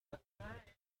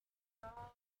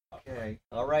Okay.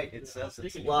 All right. It says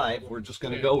it's live. We're just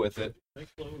going to go with it.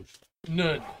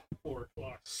 None.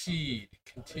 Seed,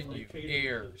 continue,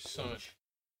 air, sun.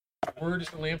 The word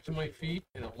is a lamp to my feet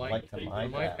and a light to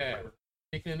my path.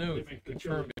 Taking an oath and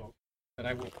confirming that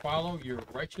I will follow your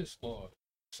righteous laws.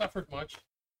 Suffered much,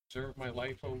 preserve my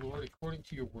life, O Lord, according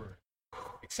to your word.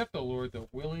 Accept, O Lord, the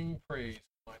willing praise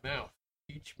of my mouth.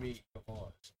 Teach me your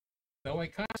laws. Though I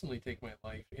constantly take my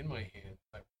life in my hand,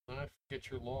 I will not forget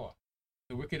your law.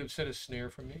 The wicked have set a snare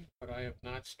for me, but I have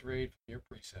not strayed from your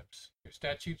precepts. Your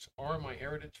statutes are my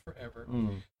heritage forever.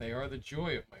 They are the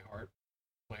joy of my heart.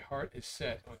 My heart is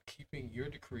set on keeping your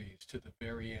decrees to the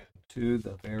very end. To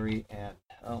the very end.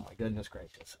 Oh, my goodness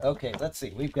gracious. Okay, let's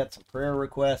see. We've got some prayer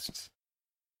requests.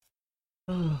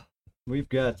 We've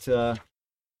got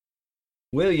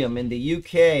William in the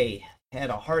UK had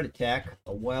a heart attack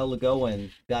a while ago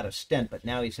and got a stent, but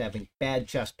now he's having bad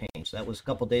chest pains. That was a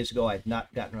couple days ago. I've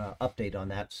not gotten an update on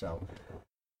that. So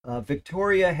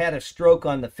Victoria had a stroke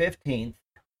on the 15th.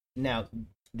 Now,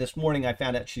 this morning I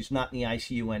found out she's not in the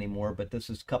ICU anymore, but this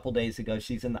is a couple days ago.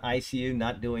 She's in the ICU,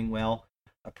 not doing well.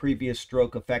 A previous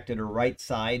stroke affected her right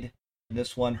side.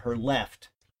 This one, her left.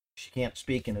 She can't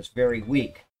speak and is very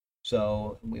weak.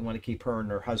 So we want to keep her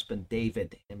and her husband,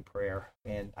 David, in prayer.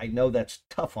 And I know that's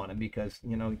tough on him because,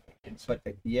 you know, but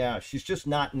yeah, she's just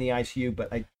not in the ICU.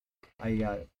 But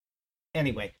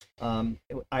anyway,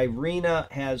 Irina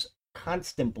has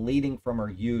constant bleeding from her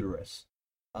uterus.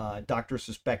 Doctors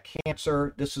suspect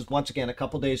cancer. This is once again a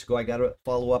couple days ago. I got to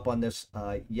follow up on this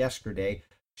yesterday.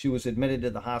 She was admitted to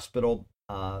the hospital,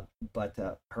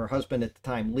 but her husband at the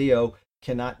time, Leo,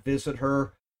 cannot visit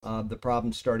her. The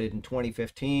problem started in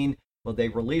 2015. Well, they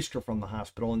released her from the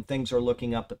hospital, and things are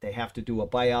looking up, but they have to do a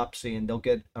biopsy, and they'll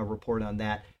get a report on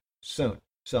that soon.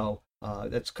 So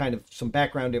that's kind of some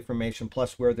background information,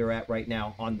 plus where they're at right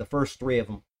now. On the first three of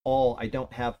them, I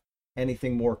don't have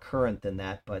anything more current than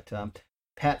that, but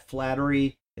Pat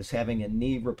Flattery is having a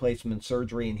knee replacement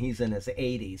surgery, and he's in his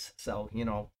 80s. So, you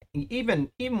know, even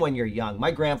when you're young,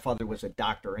 my grandfather was a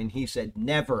doctor, and he said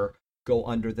never go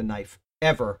under the knife,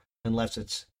 ever, unless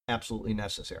it's absolutely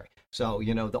necessary. So,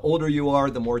 you know, the older you are,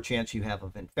 the more chance you have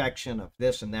of infection, of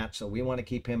this and that. So we want to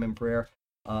keep him in prayer.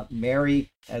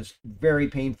 Mary has very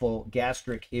painful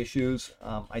gastric issues.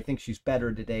 I think she's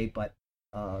better today, but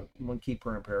we want to keep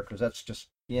her in prayer because that's just,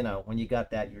 you know, when you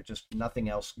got that, you're just, nothing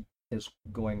else is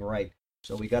going right.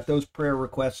 So we got those prayer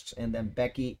requests. And then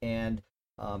Becky and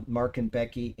Mark and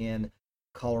Becky in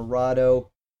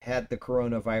Colorado had the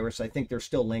coronavirus. I think they're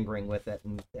still lingering with it,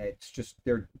 and it's just,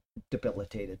 they're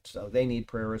debilitated. So they need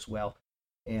prayer as well.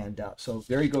 And so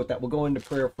there you go with that. We'll go into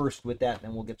prayer first with that, and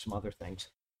then we'll get some other things.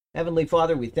 Heavenly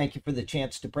Father, we thank you for the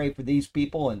chance to pray for these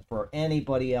people and for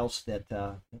anybody else that,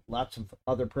 lots of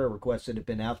other prayer requests that have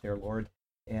been out there, Lord.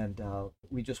 And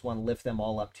we just want to lift them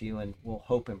all up to you, and we'll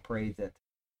hope and pray that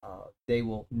they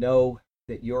will know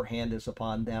that your hand is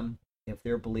upon them. If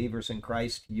they're believers in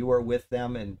Christ, you are with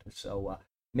them. And so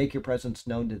make your presence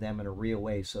known to them in a real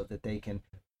way so that they can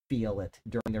feel it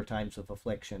during their times of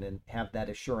affliction and have that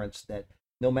assurance that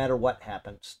no matter what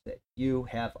happens, that you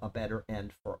have a better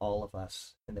end for all of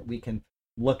us, and that we can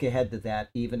look ahead to that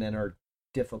even in our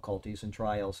difficulties and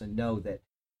trials and know that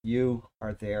you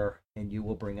are there and you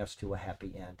will bring us to a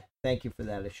happy end. Thank you for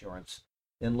that assurance.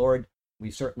 And Lord, we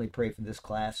certainly pray for this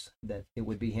class that it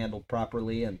would be handled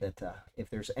properly, and that if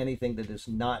there's anything that is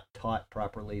not taught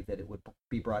properly, that it would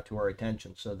be brought to our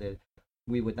attention so that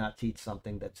we would not teach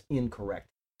something that's incorrect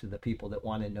to the people that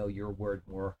want to know your word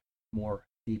more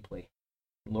deeply.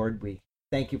 Lord, we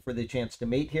thank you for the chance to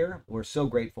meet here. We're so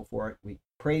grateful for it. We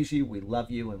praise you, we love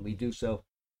you, and we do so.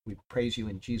 We praise you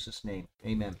in Jesus' name.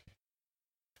 Amen.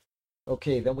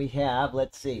 Okay, then we have,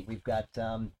 let's see, we've got,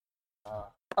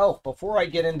 before I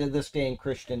get into this day in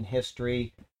Christian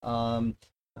history,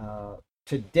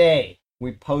 today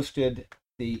we posted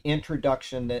the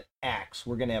introduction to Acts.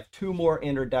 We're going to have two more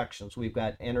introductions. We've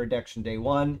got introduction day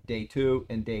 1, day 2,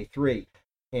 and day 3.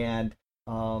 And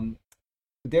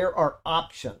there are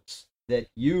options that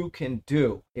you can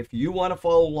do. If you want to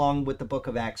follow along with the book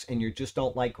of Acts and you just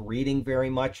don't like reading very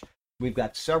much, we've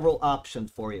got several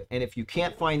options for you. And if you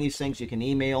can't find these things, you can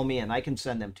email me and I can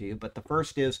send them to you. But the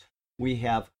first is we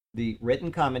have the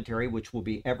written commentary, which will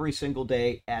be every single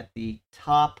day at the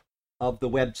top of the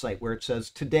website where it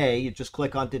says today. You just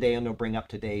click on today and it'll bring up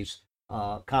today's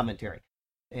commentary.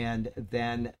 And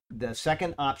then the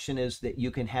second option is that you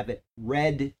can have it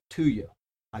read to you.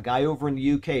 A guy over in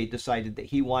the UK decided that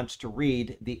he wants to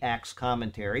read the Acts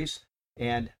commentaries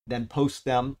and then post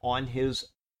them on his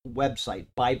website,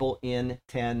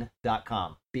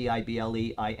 BibleIn10.com,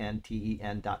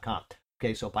 BibleInten.com.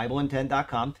 Okay, so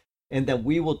BibleIn10.com. And then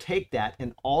we will take that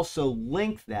and also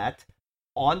link that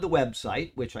on the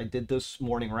website, which I did this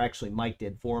morning, or actually Mike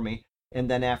did for me. And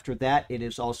then after that, it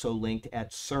is also linked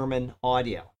at Sermon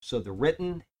Audio. So the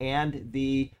written and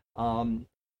the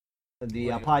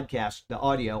podcast, the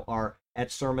audio, are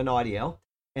at Sermon Audio.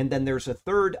 And then there's a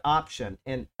third option,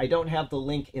 and I don't have the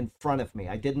link in front of me.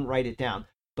 I didn't write it down,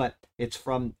 but it's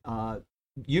from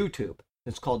YouTube.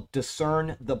 It's called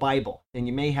Discern the Bible. And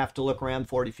you may have to look around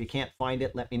for it. If you can't find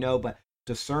it, let me know. But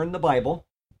Discern the Bible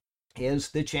is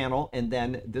the channel. And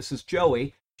then this is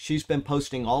Joey. She's been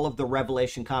posting all of the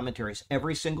Revelation commentaries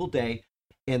every single day.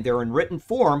 And they're in written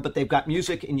form, but they've got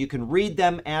music, and you can read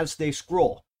them as they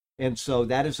scroll. And so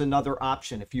that is another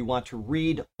option if you want to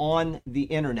read on the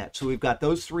internet. So we've got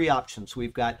those three options.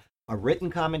 We've got a written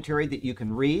commentary that you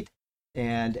can read,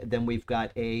 and then we've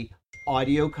got a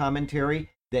audio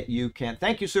commentary that you can,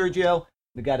 thank you, Sergio.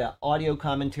 We've got an audio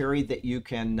commentary that you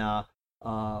can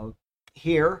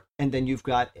hear, and then you've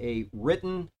got a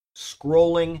written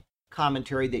scrolling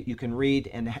commentary that you can read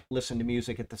and listen to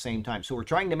music at the same time. So we're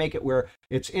trying to make it where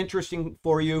it's interesting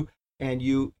for you. And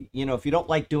you know, if you don't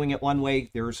like doing it one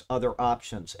way, there's other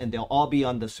options. And they'll all be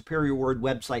on the Superior Word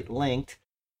website linked.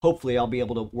 Hopefully, I'll be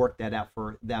able to work that out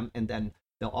for them. And then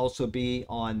they'll also be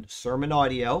on Sermon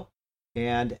Audio.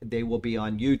 And they will be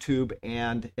on YouTube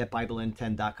and at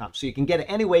BibleIn10.com. So you can get it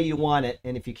any way you want it.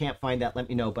 And if you can't find that, let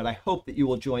me know. But I hope that you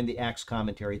will join the Acts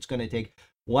commentary. It's going to take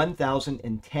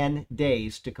 1,010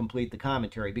 days to complete the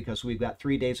commentary, because we've got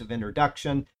 3 days of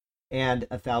introduction and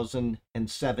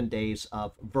 1,007 days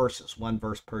of verses, one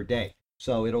verse per day.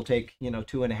 So it'll take,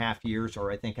 2.5 years,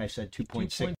 or I think I said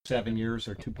 2.67 years,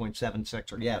 or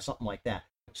 2.76, or yeah, something like that.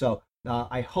 So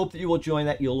I hope that you will join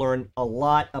that. You'll learn a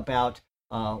lot about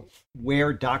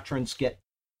where doctrines get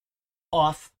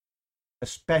off,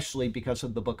 especially because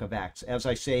of the book of Acts. As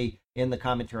I say in the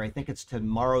commentary, I think it's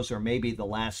tomorrow's or maybe the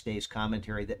last day's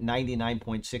commentary, that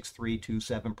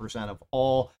 99.6327% of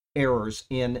all errors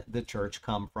in the church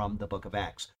come from the book of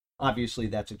Acts. Obviously,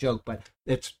 that's a joke, but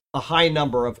it's a high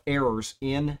number of errors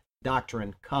in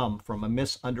doctrine come from a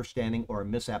misunderstanding or a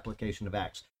misapplication of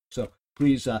Acts. So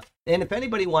please, and if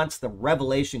anybody wants the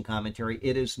Revelation commentary,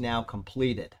 it is now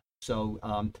completed. So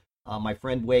my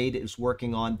friend Wade is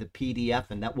working on the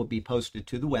PDF, and that will be posted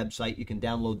to the website. You can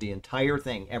download the entire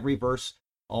thing, every verse,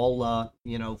 all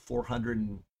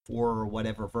 404 or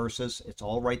whatever verses. It's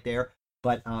all right there.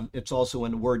 But it's also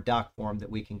in Word doc form that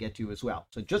we can get you as well.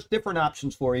 So just different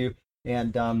options for you.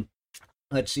 And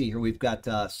let's see here. We've got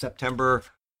September.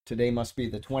 Today must be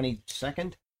the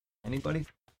 22nd. Anybody?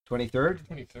 23rd?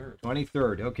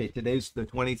 23rd. Okay, today's the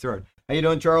 23rd. How you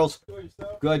doing, Charles?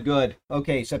 Good, good.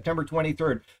 Okay, September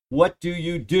 23rd. What do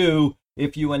you do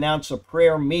if you announce a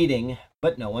prayer meeting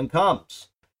but no one comes?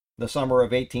 The summer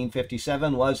of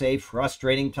 1857 was a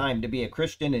frustrating time to be a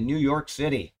Christian in New York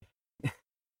City.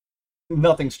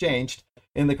 Nothing's changed.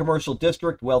 In the commercial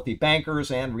district, wealthy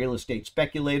bankers and real estate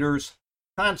speculators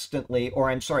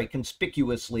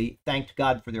conspicuously thanked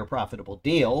God for their profitable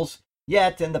deals.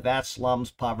 Yet, in the vast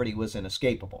slums, poverty was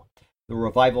inescapable. The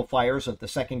revival fires of the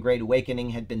Second Great Awakening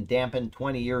had been dampened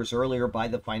 20 years earlier by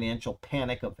the financial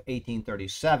panic of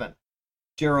 1837.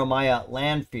 Jeremiah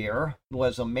Lanphier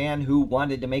was a man who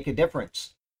wanted to make a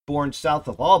difference. Born south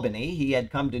of Albany, he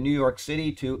had come to New York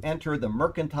City to enter the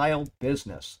mercantile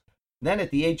business. Then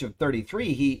at the age of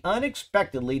 33, he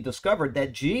unexpectedly discovered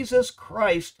that Jesus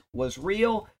Christ was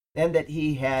real and that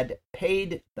he had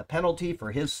paid the penalty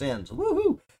for his sins.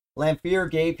 Woohoo! Lanphier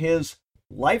gave his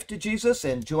life to Jesus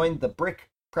and joined the Brick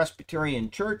Presbyterian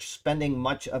Church, spending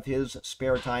much of his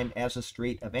spare time as a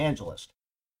street evangelist.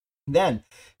 Then,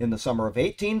 in the summer of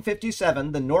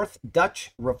 1857, the North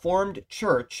Dutch Reformed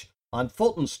Church on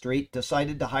Fulton Street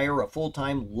decided to hire a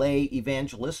full-time lay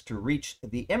evangelist to reach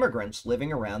the immigrants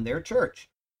living around their church.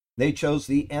 They chose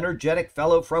the energetic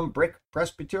fellow from Brick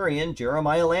Presbyterian,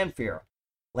 Jeremiah Lanphier.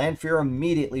 Lanphier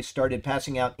immediately started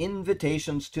passing out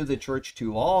invitations to the church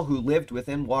to all who lived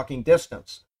within walking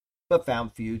distance, but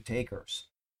found few takers.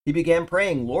 He began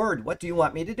praying, "Lord, what do you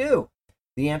want me to do?"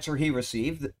 The answer he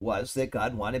received was that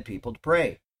God wanted people to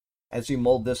pray. As he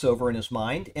mulled this over in his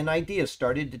mind, an idea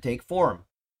started to take form.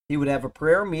 He would have a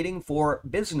prayer meeting for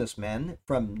businessmen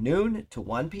from noon to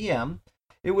 1 p.m.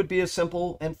 It would be a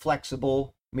simple and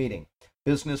flexible meeting.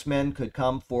 Businessmen could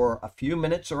come for a few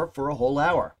minutes or for a whole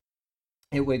hour.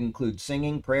 It would include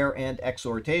singing, prayer, and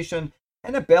exhortation,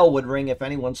 and a bell would ring if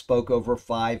anyone spoke over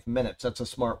 5 minutes. That's a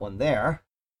smart one there.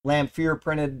 Lanphier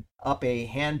printed up a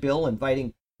handbill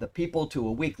inviting the people to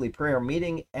a weekly prayer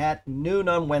meeting at noon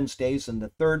on Wednesdays in the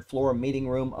third floor meeting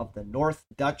room of the North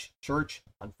Dutch Church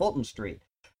on Fulton Street.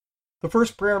 The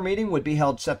first prayer meeting would be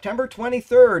held September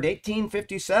 23rd,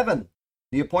 1857.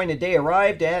 The appointed day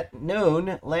arrived at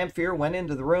noon. Lamphere went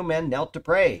into the room and knelt to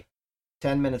pray.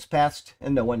 10 minutes passed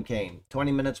and no one came.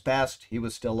 20 minutes passed, he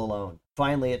was still alone.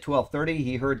 Finally, at 12:30,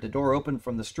 he heard the door open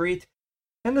from the street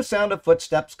and the sound of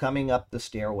footsteps coming up the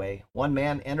stairway. One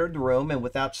man entered the room and,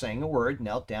 without saying a word,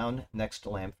 knelt down next to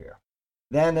Lamphere.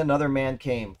 Then another man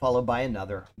came, followed by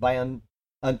another,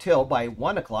 until by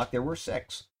 1 o'clock there were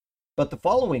 6. But the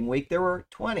following week there were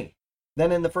 20.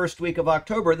 Then in the first week of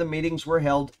October, the meetings were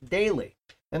held daily,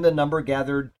 and the number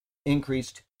gathered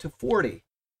increased to 40.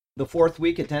 The fourth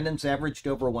week, attendance averaged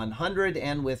over 100,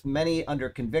 and with many under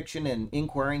conviction and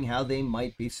inquiring how they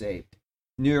might be saved.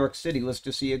 New York City was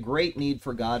to see a great need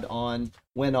for God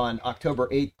when on October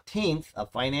 18th, a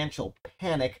financial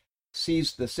panic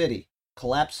seized the city,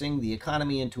 collapsing the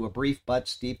economy into a brief but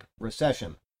steep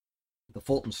recession. The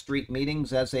Fulton Street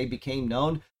meetings, as they became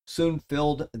known, soon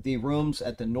filled the rooms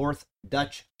at the North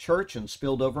Dutch Church and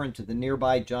spilled over into the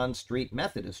nearby John Street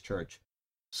Methodist Church.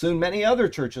 Soon many other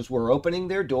churches were opening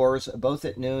their doors both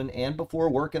at noon and before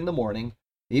work in the morning.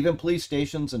 Even police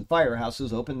stations and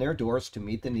firehouses opened their doors to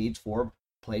meet the needs for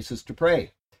places to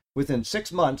pray. Within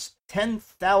 6 months,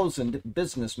 10,000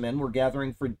 businessmen were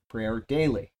gathering for prayer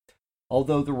daily.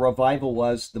 Although the revival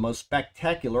was the most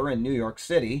spectacular in New York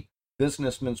City,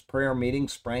 businessmen's prayer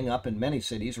meetings sprang up in many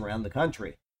cities around the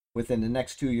country. Within the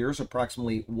next 2 years,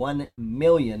 approximately 1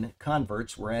 million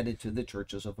converts were added to the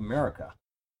churches of America.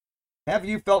 Have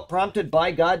you felt prompted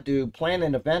by God to plan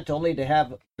an event only to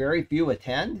have very few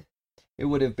attend? It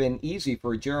would have been easy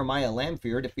for Jeremiah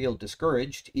Lamphere to feel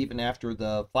discouraged, even after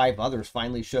the 5 others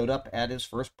finally showed up at his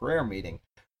first prayer meeting.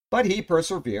 But he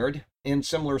persevered. In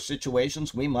similar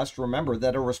situations, we must remember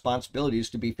that our responsibility is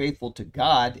to be faithful to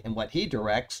God in what he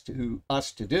directs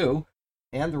us to do,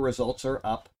 and the results are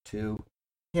up to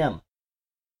him.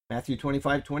 Matthew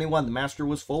 25:21, the master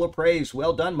was full of praise.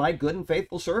 Well done, my good and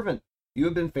faithful servant. You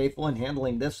have been faithful in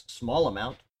handling this small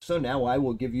amount, so now I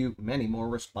will give you many more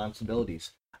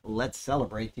responsibilities. Let's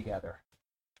celebrate together.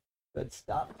 Good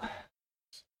stuff.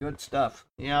 Good stuff.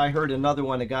 Yeah, I heard another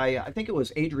one, a guy, I think it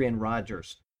was Adrian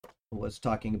Rogers, was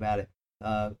talking about it.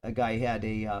 A guy had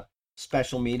a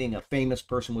special meeting. A famous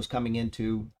person was coming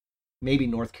into maybe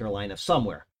North Carolina,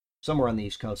 somewhere on the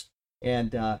East Coast.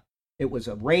 And it was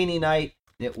a rainy night.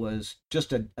 It was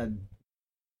just a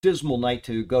dismal night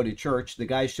to go to church. The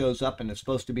guy shows up and it's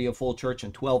supposed to be a full church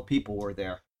and 12 people were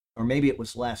there. Or maybe it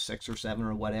was last 6 or 7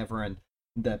 or whatever. And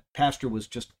the pastor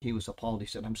he was appalled. He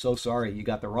said, I'm so sorry, you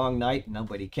got the wrong night.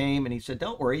 Nobody came. And he said,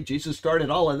 don't worry, Jesus started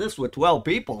all of this with 12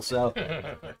 people. So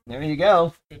there you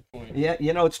go. Good point. Yeah,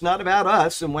 it's not about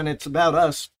us. And when it's about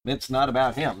us, it's not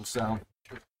about him. So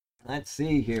let's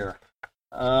see here.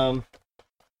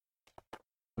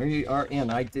 We are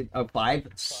in, I did 5-7.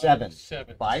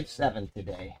 5-7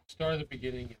 today. Start at the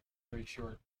beginning, very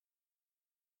short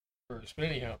verse. But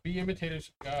anyhow, be imitators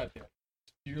of God, then,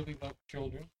 dearly loved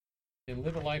children, and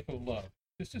live a life of love,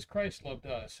 just as Christ loved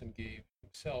us and gave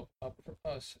himself up for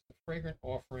us as a fragrant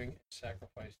offering and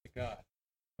sacrifice to God.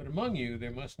 But among you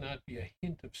there must not be a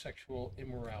hint of sexual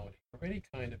immorality, or any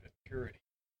kind of impurity,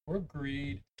 or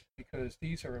greed, because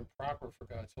these are improper for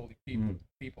God's holy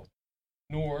people.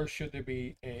 Nor should there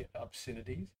be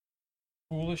obscenities,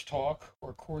 foolish talk,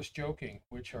 or coarse joking,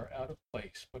 which are out of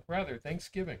place, but rather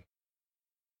thanksgiving.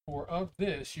 For of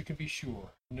this you can be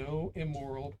sure, no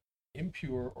immoral,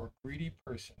 impure, or greedy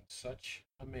person, such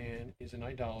a man is an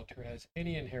idolater, has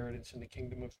any inheritance in the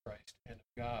kingdom of Christ and of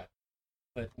God.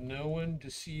 Let no one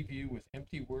deceive you with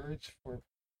empty words, for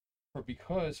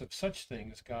because of such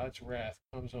things God's wrath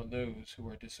comes on those who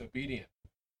are disobedient.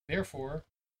 Therefore,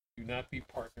 do not be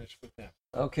partners with them.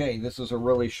 Okay, this is a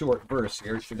really short verse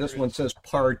here. This one says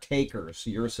partakers.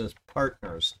 Yours says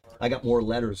partners. I got more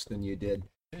letters than you did.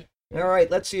 All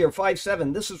right, let's see here.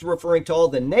 5-7. This is referring to all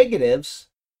the negatives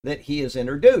that he has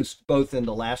introduced, both in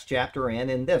the last chapter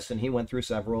and in this, and he went through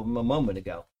several of them a moment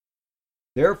ago.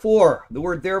 Therefore, the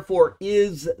word therefore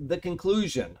is the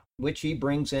conclusion, which he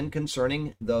brings in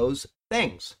concerning those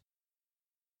things.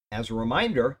 As a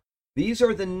reminder, these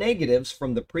are the negatives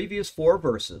from the previous 4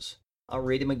 verses. I'll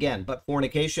read them again. But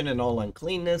fornication and all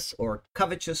uncleanness or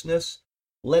covetousness,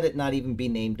 let it not even be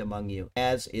named among you,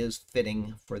 as is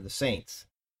fitting for the saints.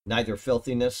 Neither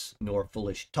filthiness, nor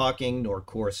foolish talking, nor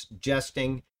coarse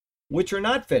jesting, which are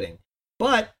not fitting,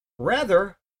 but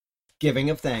rather giving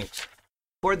of thanks.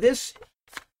 For this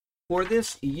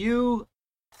you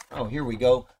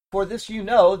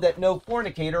know that no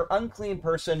fornicator, unclean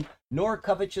person, nor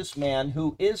covetous man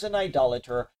who is an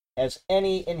idolater has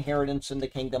any inheritance in the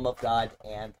kingdom of God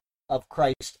and of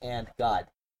Christ and God.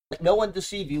 Let no one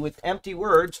deceive you with empty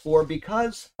words, for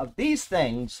because of these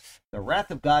things, the wrath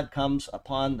of God comes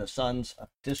upon the sons of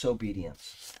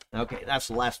disobedience. Okay, that's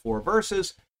the last 4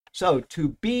 verses. So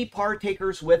to be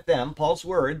partakers with them, Paul's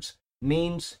words,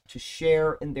 means to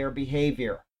share in their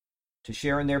behavior. To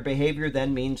share in their behavior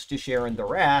then means to share in the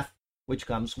wrath which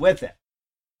comes with it.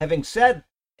 Having said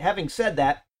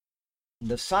that,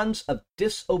 the sons of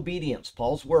disobedience,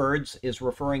 Paul's words, is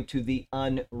referring to the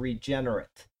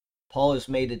unregenerate. Paul has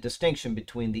made a distinction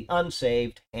between the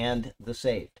unsaved and the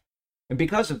saved. And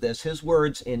because of this, his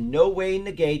words in no way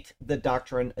negate the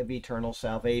doctrine of eternal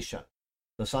salvation.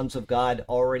 The sons of God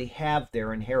already have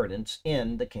their inheritance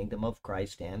in the kingdom of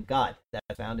Christ and God.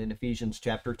 That's found in Ephesians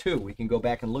chapter 2. We can go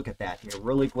back and look at that here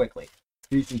really quickly.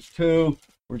 Ephesians 2,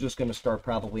 we're just going to start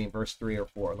probably in verse 3 or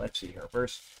 4. Let's see here.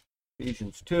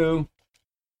 Ephesians 2,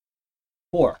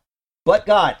 4. But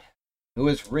God, who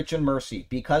is rich in mercy,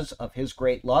 because of his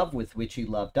great love with which he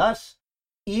loved us,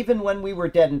 even when we were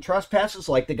dead in trespasses,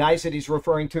 like the guys that he's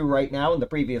referring to right now in the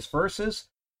previous verses,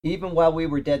 even while we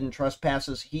were dead in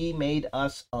trespasses, he made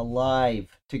us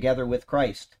alive together with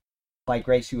Christ. By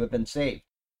grace you have been saved,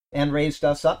 and raised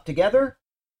us up together,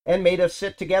 and made us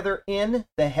sit together in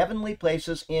the heavenly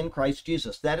places in Christ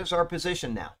Jesus. That is our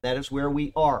position now. That is where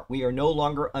we are. We are no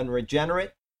longer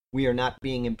unregenerate. We are not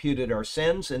being imputed our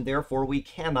sins, and therefore we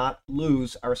cannot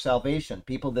lose our salvation.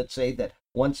 People that say that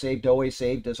once saved, always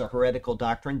saved is a heretical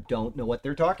doctrine don't know what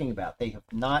they're talking about. They have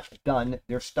not done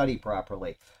their study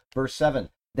properly. Verse 7,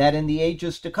 that in the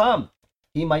ages to come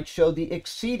he might show the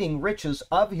exceeding riches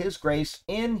of his grace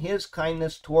in his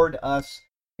kindness toward us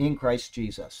in Christ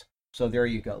Jesus. So there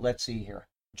you go. Let's see here.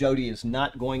 Jody is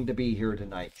not going to be here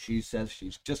tonight. She says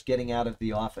she's just getting out of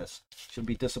the office. She'll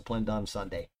be disciplined on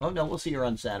Sunday. Oh, no, we'll see her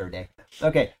on Saturday.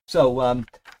 Okay, so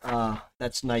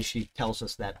that's nice she tells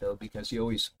us that, though, because you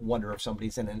always wonder if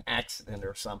somebody's in an accident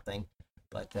or something.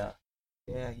 But,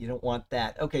 yeah, you don't want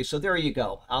that. Okay, so there you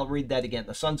go. I'll read that again.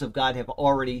 The sons of God have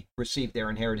already received their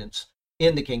inheritance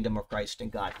in the kingdom of Christ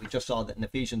and God. We just saw that in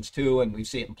Ephesians 2, and we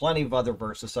see it in plenty of other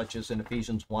verses, such as in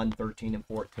Ephesians 1, 13 and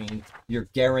 14. You're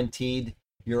guaranteed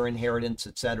your inheritance,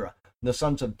 etc. The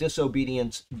sons of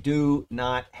disobedience do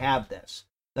not have this.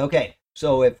 Okay,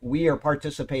 so if we are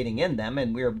participating in them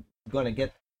and we're going to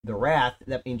get the wrath,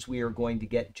 that means we are going to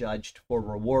get judged for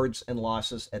rewards and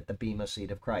losses at the bema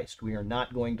seat of Christ. We are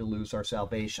not going to lose our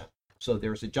salvation. So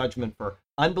there's a judgment for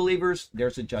unbelievers,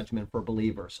 there's a judgment for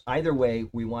believers. Either way,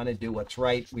 we want to do what's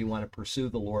right, we want to pursue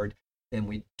the Lord, and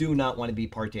we do not want to be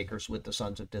partakers with the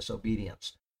sons of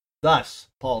disobedience. Thus,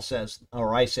 Paul says,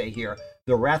 or I say here,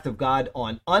 the wrath of God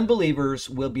on unbelievers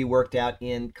will be worked out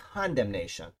in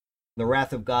condemnation. The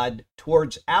wrath of God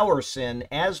towards our sin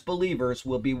as believers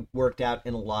will be worked out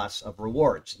in a loss of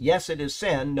rewards. Yes, it is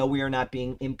sin. No, we are not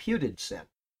being imputed sin.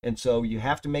 And so you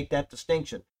have to make that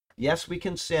distinction. Yes, we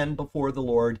can sin before the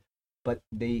Lord, but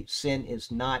the sin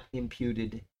is not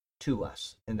imputed to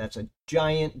us. And that's a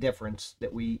giant difference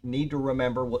that we need to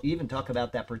remember. We'll even talk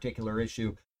about that particular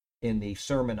issue in the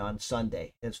sermon on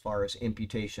Sunday as far as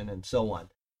imputation and so on.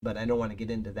 But I don't want to get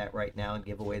into that right now and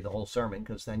give away the whole sermon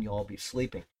because then you'll all be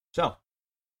sleeping. So,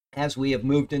 as we have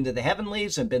moved into the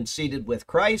heavenlies and been seated with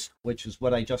Christ, which is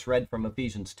what I just read from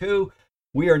Ephesians 2,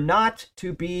 we are not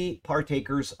to be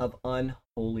partakers of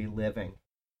unholy living,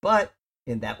 but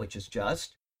in that which is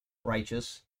just,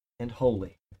 righteous, and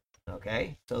holy.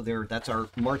 Okay, so that's our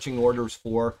marching orders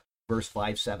for verse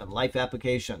 5-7. Life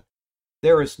application.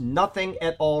 There is nothing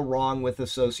at all wrong with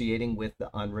associating with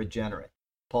the unregenerate.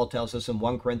 Paul tells us in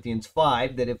 1 Corinthians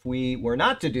 5 that if we were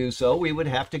not to do so, we would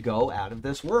have to go out of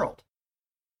this world.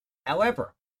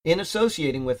 However, in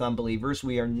associating with unbelievers,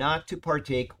 we are not to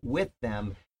partake with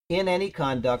them in any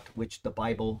conduct which the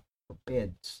Bible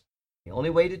forbids. The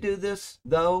only way to do this,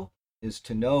 though, is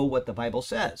to know what the Bible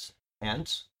says.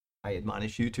 Hence, I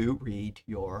admonish you to read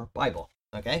your Bible.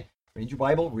 Okay? Read your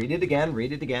Bible, read it again, and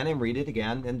read it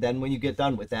again, and then when you get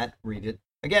done with that, read it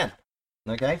again.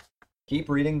 Okay? Keep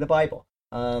reading the Bible.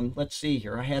 Let's see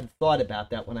here. I had thought about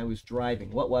that when I was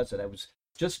driving. What was it? I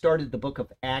just started the book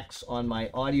of Acts on my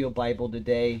audio Bible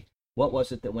today. What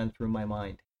was it that went through my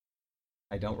mind?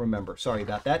 I don't remember. Sorry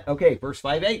about that. Okay, verse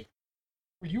 5-8.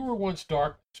 For you were once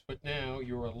darkness, but now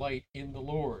you are light in the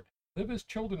Lord. Live as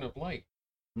children of light.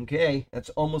 Okay, that's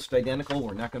almost identical.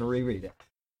 We're not going to reread it.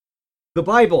 The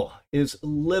Bible is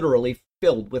literally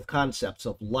filled with concepts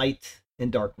of light and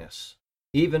darkness,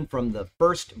 even from the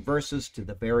first verses to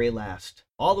the very last.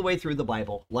 All the way through the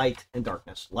Bible, light and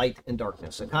darkness, light and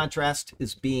darkness. A contrast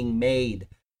is being made,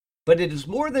 but it is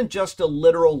more than just a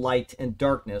literal light and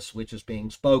darkness which is being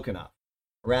spoken of.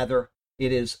 Rather,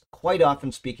 it is quite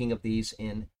often speaking of these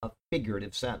in a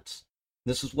figurative sense.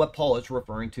 This is what Paul is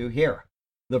referring to here.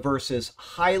 The verse is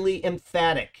highly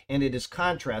emphatic, and it is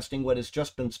contrasting what has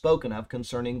just been spoken of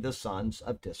concerning the sons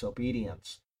of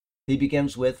disobedience. He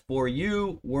begins with, for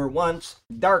you were once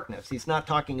darkness. He's not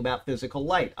talking about physical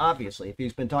light, obviously. If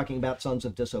he's been talking about sons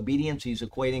of disobedience, he's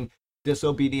equating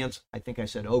disobedience, I think I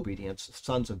said obedience,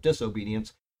 sons of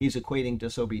disobedience, he's equating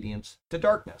disobedience to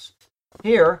darkness.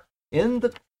 Here and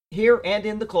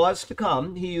in the clause to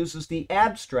come, he uses the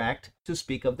abstract to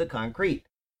speak of the concrete,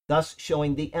 thus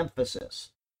showing the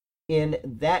emphasis. In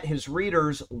that his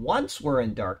readers once were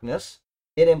in darkness,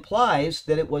 it implies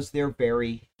that it was their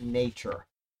very nature.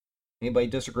 Anybody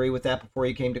disagree with that before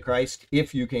you came to Christ?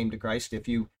 If you came to Christ,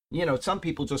 some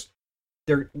people just,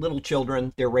 they're little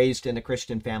children, they're raised in a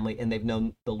Christian family, and they've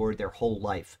known the Lord their whole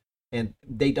life. And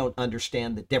they don't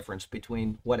understand the difference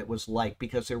between what it was like,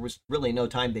 because there was really no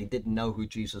time they didn't know who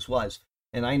Jesus was.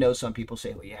 And I know some people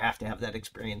say, well, you have to have that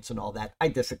experience and all that. I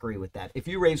disagree with that. If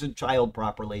you raise a child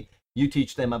properly, you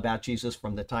teach them about Jesus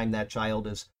from the time that child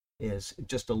is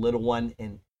just a little one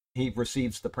and he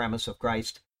receives the premise of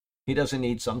Christ. He doesn't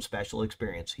need some special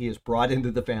experience. He is brought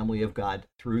into the family of God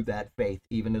through that faith,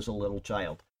 even as a little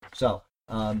child. So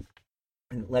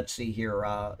let's see here.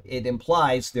 It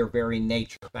implies their very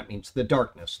nature. That means the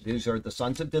darkness. These are the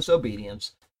sons of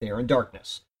disobedience. They are in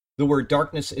darkness. The word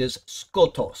darkness is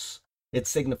skotos. It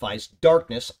signifies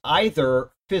darkness,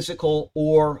 either physical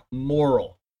or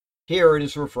moral. Here it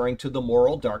is referring to the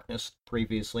moral darkness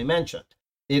previously mentioned.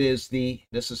 This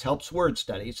is Helps Word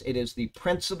Studies. It is the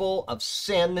principle of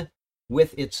sin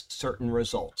with its certain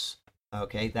results.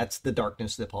 Okay, that's the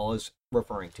darkness that Paul is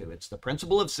referring to. It's the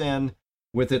principle of sin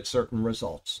with its certain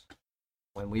results.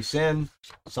 When we sin,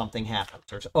 something happens.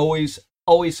 There's always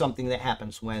something that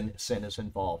happens when sin is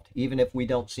involved. Even if we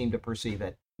don't seem to perceive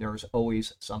it, there's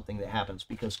always something that happens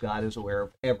because God is aware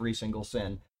of every single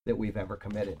sin that we've ever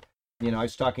committed. I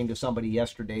was talking to somebody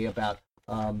yesterday about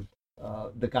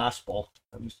the gospel.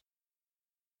 I was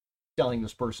telling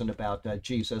this person about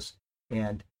Jesus,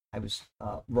 and I was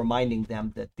reminding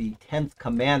them that the 10th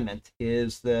commandment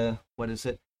is what is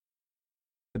it?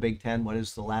 The Big Ten. What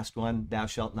is the last one? Thou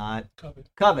shalt not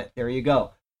covet. There you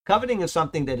go. Coveting is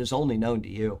something that is only known to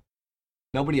you.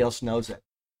 Nobody else knows it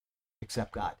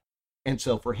except God. And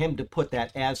so for him to put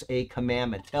that as a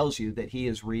commandment tells you that he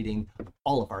is reading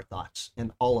all of our thoughts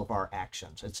and all of our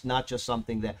actions. It's not just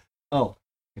something that,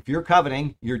 if you're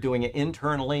coveting, you're doing it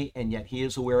internally, and yet he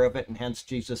is aware of it. And hence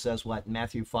Jesus says what? In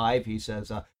Matthew 5, he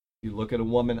says, you look at a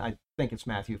woman, I think it's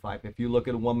Matthew 5, if you look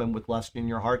at a woman with lust in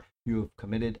your heart, you have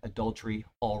committed adultery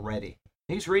already.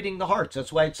 He's reading the hearts.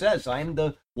 That's why it says, I'm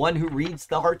the one who reads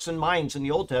the hearts and minds in the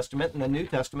Old Testament. And the New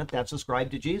Testament, that's ascribed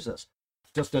to Jesus.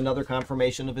 Just another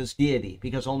confirmation of his deity,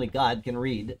 because only God can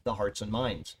read the hearts and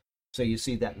minds. So you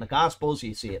see that in the Gospels,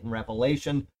 you see it in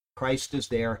Revelation. Christ is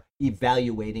there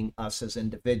evaluating us as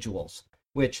individuals,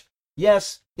 which,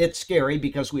 yes, it's scary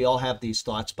because we all have these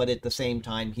thoughts, but at the same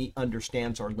time, he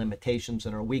understands our limitations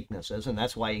and our weaknesses, and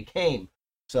that's why he came.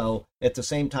 So at the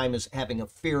same time as having a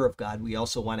fear of God, we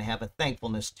also want to have a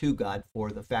thankfulness to God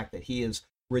for the fact that he has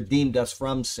redeemed us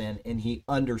from sin, and he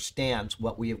understands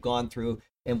what we have gone through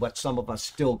and what some of us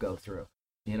still go through.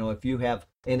 If you have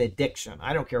an addiction,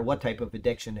 I don't care what type of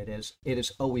addiction it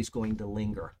is always going to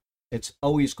linger. It's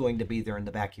always going to be there in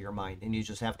the back of your mind, and you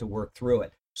just have to work through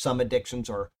it. Some addictions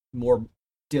are more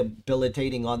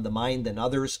debilitating on the mind than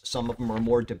others. Some of them are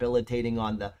more debilitating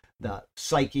on the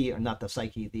psyche, or not the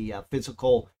psyche, the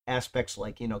physical aspects,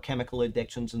 like, chemical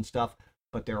addictions and stuff.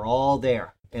 But they're all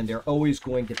there, and they're always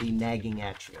going to be nagging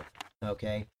at you.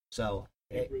 Okay, so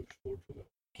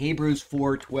Hebrews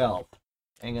 4:12.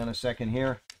 Hang on a second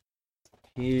here.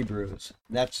 Hebrews.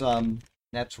 That's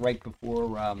right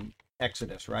before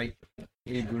Exodus, right?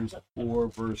 Hebrews 4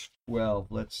 verse 12.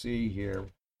 Let's see here.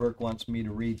 Burke wants me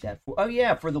to read that.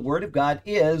 For the word of God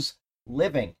is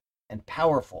living and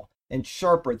powerful and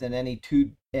sharper than any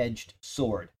two-edged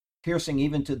sword, piercing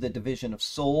even to the division of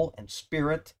soul and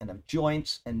spirit and of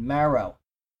joints and marrow,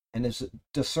 and is a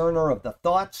discerner of the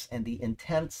thoughts and the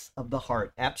intents of the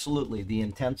heart. Absolutely, the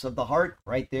intents of the heart,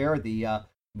 right there.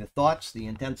 The thoughts, the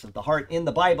intents of the heart. In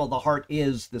the Bible, the heart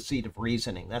is the seat of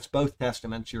reasoning. That's both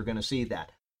testaments. You're going to see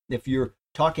that. If you're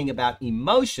talking about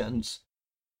emotions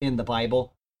in the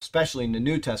Bible, especially in the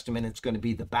New Testament, it's going to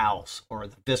be the bowels or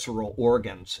the visceral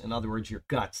organs. In other words, your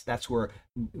guts. That's where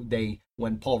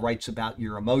when Paul writes about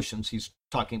your emotions, he's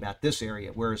talking about this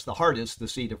area, whereas the heart is the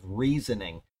seat of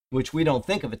reasoning, which we don't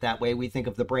think of it that way. We think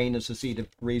of the brain as the seat of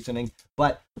reasoning,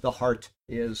 but the heart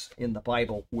is, in the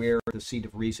Bible, where the seat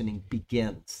of reasoning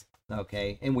begins,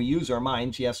 okay? And we use our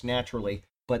minds, yes, naturally,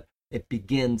 but it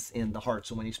begins in the heart.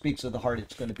 So when he speaks of the heart,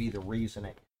 it's going to be the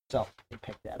reasoning. So let me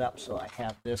pick that up so I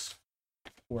have this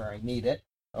where I need it.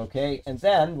 Okay, and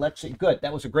then let's see. Good,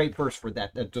 that was a great verse for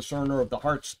that. The discerner of the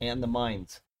hearts and the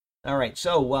minds. All right,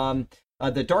 so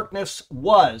the darkness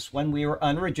was, when we were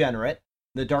unregenerate,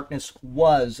 the darkness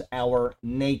was our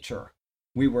nature.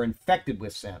 We were infected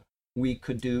with sin. We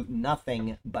could do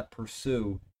nothing but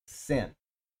pursue sin.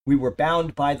 We were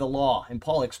bound by the law, and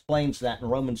Paul explains that in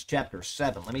Romans chapter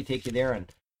 7. Let me take you there,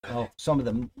 and some of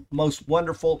the most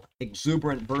wonderful,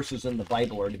 exuberant verses in the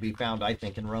Bible are to be found, I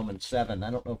think, in Romans 7. I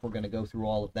don't know if we're going to go through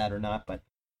all of that or not, but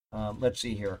let's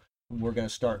see here. We're going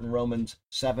to start in Romans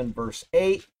 7, verse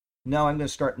 8. No, I'm going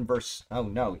to start in 7.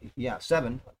 I'm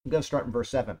going to start in verse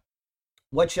 7.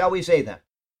 What shall we say then?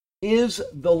 Is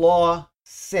the law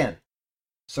sin?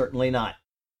 Certainly not.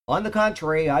 On the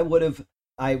contrary, I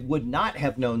would not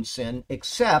have known sin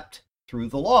except through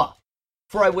the law.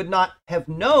 For I would not have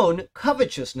known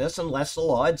covetousness unless the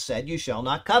law had said, you shall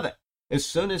not covet. As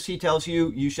soon as he tells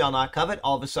you, you shall not covet,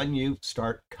 all of a sudden you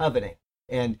start coveting.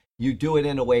 And you do it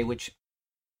in a way which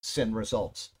sin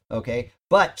results. Okay?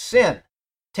 But sin,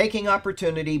 taking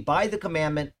opportunity by the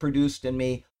commandment, produced in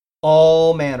me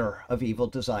all manner of evil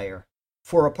desire.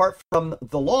 For apart from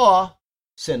the law,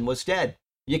 sin was dead.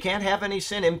 You can't have any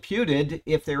sin imputed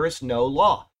if there is no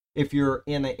law. If you're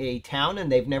in a town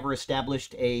and they've never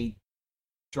established a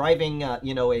driving,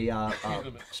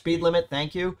 speed limit,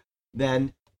 thank you,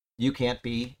 then you can't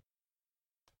be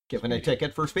given a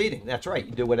ticket for speeding. That's right.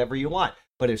 You do whatever you want.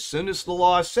 But as soon as the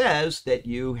law says that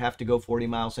you have to go 40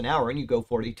 miles an hour and you go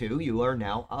 42, you are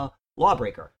now a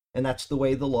lawbreaker. And that's the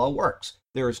way the law works.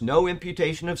 There is no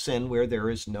imputation of sin where there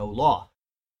is no law.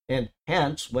 And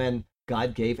hence, when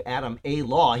God gave Adam a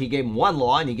law, he gave him one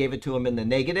law and he gave it to him in the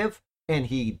negative, and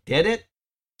he did it,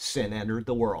 sin entered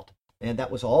the world. And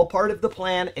that was all part of the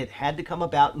plan. It had to come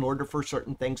about in order for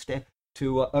certain things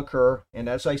to occur. And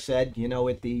as I said,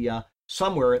 at the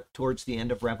somewhere towards the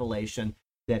end of Revelation,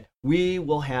 that we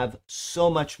will have so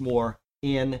much more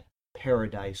in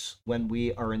paradise when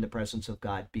we are in the presence of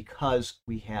God, because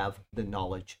we have the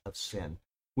knowledge of sin.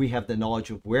 We have the knowledge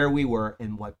of where we were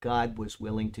and what God was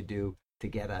willing to do to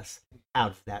get us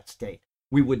out of that state.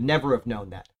 We would never have known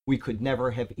that. We could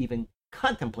never have even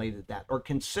contemplated that or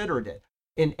considered it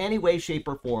in any way, shape,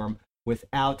 or form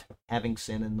without having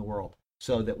sin in the world.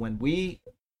 So that when we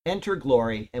enter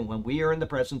glory and when we are in the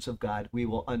presence of God, we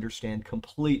will understand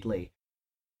completely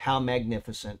how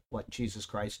magnificent what Jesus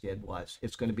Christ did was.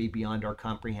 It's going to be beyond our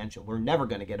comprehension. We're never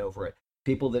going to get over it.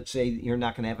 People that say you're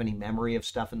not going to have any memory of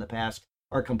stuff in the past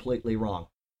are completely wrong.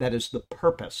 That is the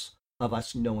purpose of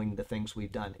us knowing the things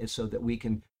we've done, is so that we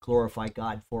can glorify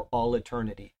God for all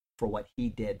eternity for what he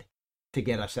did to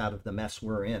get us out of the mess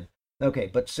we're in.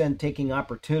 Okay, but sin, taking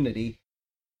opportunity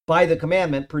by the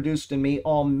commandment, produced in me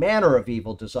all manner of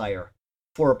evil desire.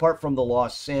 For apart from the law,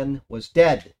 sin was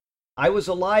dead. I was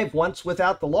alive once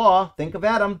without the law. Think of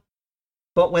Adam.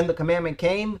 But when the commandment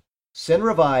came, sin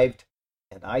revived,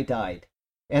 and I died.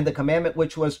 And the commandment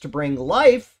which was to bring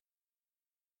life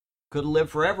could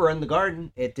live forever in the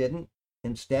garden. It didn't.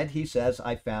 Instead, he says,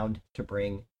 I found to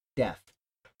bring death.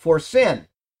 For sin,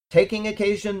 taking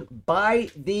occasion by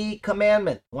the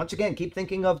commandment, once again, keep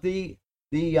thinking of the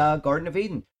Garden of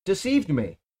Eden, deceived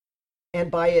me,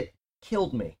 and by it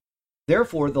killed me.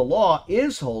 Therefore, the law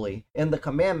is holy, and the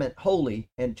commandment holy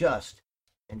and just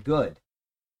and good.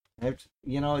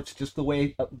 It's just the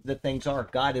way that things are.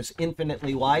 God is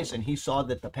infinitely wise, and he saw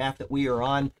that the path that we are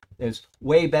on is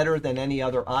way better than any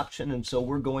other option, and so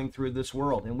we're going through this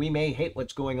world. And we may hate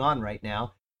what's going on right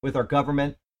now with our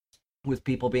government, with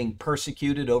people being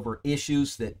persecuted over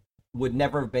issues that would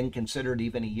never have been considered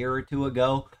even a year or two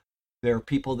ago. There are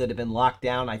people that have been locked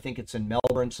down. I think it's in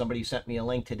Melbourne. Somebody sent me a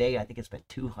link today. I think it's been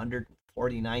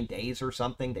 249 days or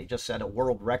something. They just set a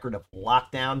world record of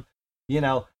lockdown.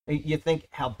 You think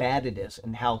how bad it is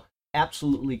and how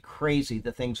absolutely crazy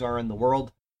the things are in the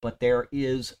world, but there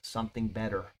is something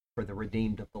better for the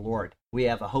redeemed of the Lord. We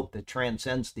have a hope that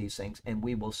transcends these things, and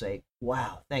we will say,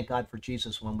 wow, thank God for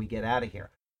Jesus when we get out of here.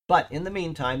 But in the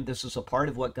meantime, this is a part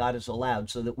of what God has allowed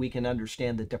so that we can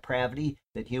understand the depravity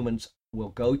that humans will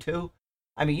go to.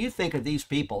 I mean, you think of these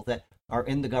people that are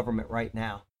in the government right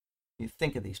now. You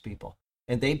think of these people.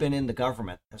 And they've been in the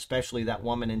government, especially that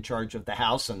woman in charge of the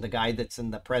House and the guy that's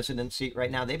in the president's seat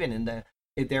right now. They've been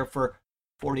there for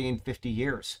 40 and 50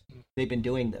 years. They've been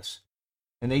doing this.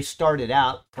 And they started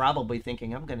out probably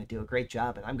thinking, I'm going to do a great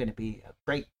job and I'm going to be a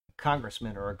great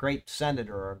congressman or a great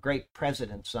senator or a great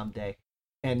president someday.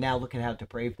 And now look at how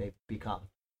depraved they've become.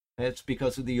 And it's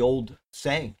because of the old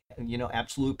saying,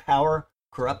 absolute power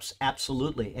corrupts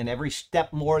absolutely. And every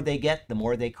step more they get, the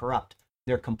more they corrupt.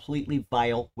 They're completely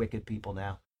vile, wicked people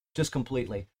now. Just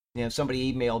completely. You know,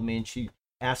 somebody emailed me and she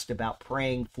asked about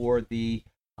praying for the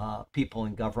people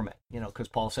in government, you know, because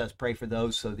Paul says pray for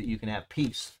those so that you can have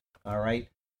peace. All right.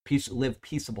 Peace, live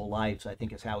peaceable lives, I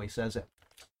think is how he says it.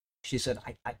 She said,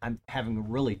 I'm having a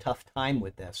really tough time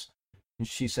with this. And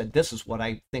she said, this is what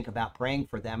I think about praying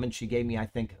for them. And she gave me, I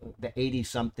think, the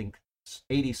 80-something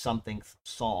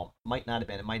psalm. Might not have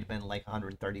been. It might have been like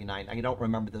 139. I don't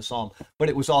remember the psalm, but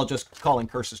it was all just calling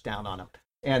curses down on them.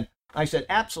 And I said,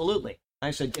 absolutely.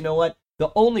 I said, you know what?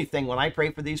 The only thing when I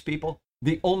pray for these people,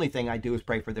 the only thing I do is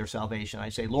pray for their salvation. I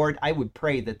say, Lord, I would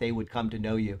pray that they would come to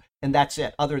know you. And that's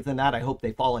it. Other than that, I hope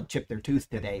they fall and chip their tooth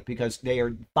today because they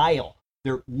are vile.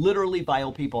 They're literally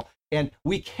vile people. And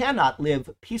we cannot live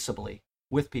peaceably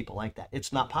with people like that.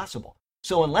 It's not possible.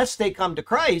 So unless they come to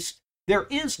Christ, there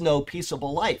is no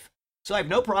peaceable life. So I have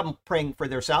no problem praying for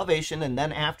their salvation. And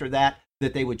then after that,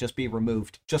 that they would just be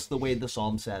removed, just the way the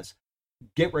Psalm says.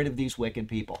 Get rid of these wicked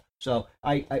people. So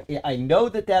I know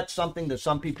that that's something that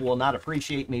some people will not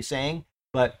appreciate me saying,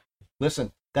 but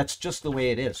listen, that's just the way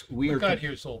it is. God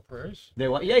hears all prayers.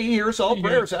 Yeah, he hears all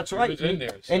prayers. That's right. In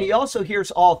there, so. And he also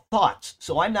hears all thoughts.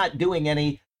 So I'm not doing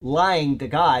any lying to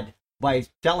God by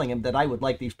telling him that I would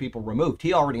like these people removed.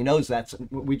 He already knows that.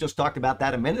 We just talked about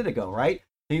that a minute ago, right?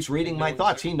 He's reading my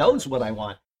thoughts. He knows what I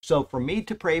want. So for me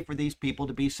to pray for these people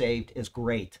to be saved is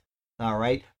great. All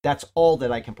right. That's all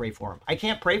that I can pray for them. I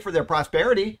can't pray for their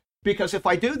prosperity because if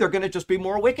I do, they're going to just be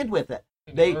more wicked with it.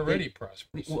 They're already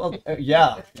prosperous. Well,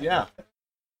 yeah.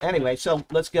 Anyway, so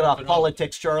let's get off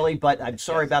politics, Charlie, but I'm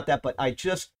sorry about that. But I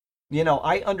just, you know,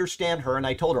 I understand her and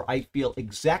I told her I feel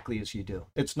exactly as you do.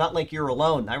 It's not like you're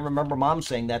alone. I remember Mom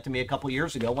saying that to me a couple of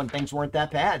years ago when things weren't that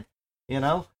bad, you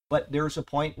know, but there's a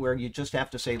point where you just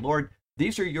have to say, Lord,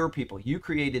 these are your people. You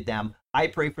created them. I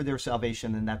pray for their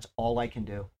salvation, and that's all I can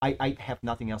do. I have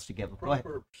nothing else to give them. Go ahead.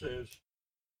 Proverbs says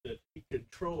that he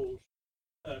controls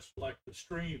us like the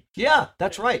stream. Yeah,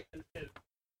 that's right. And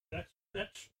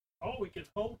that's all we can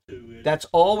hold to. That's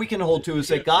all we can hold to is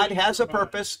that God has a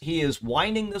purpose. He is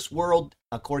winding this world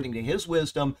according to his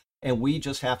wisdom, and we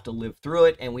just have to live through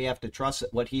it, and we have to trust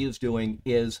that what he is doing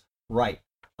is right.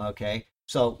 Okay?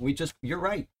 So you're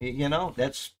right. You know,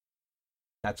 that's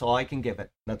all I can give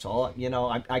it. That's all, you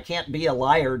know, I can't be a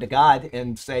liar to God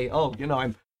and say, oh, you know,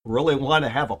 I really want to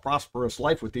have a prosperous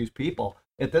life with these people.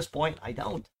 At this point, I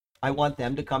don't. I want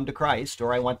them to come to Christ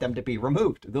or I want them to be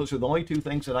removed. Those are the only two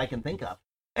things that I can think of.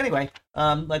 Anyway,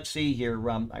 let's see here.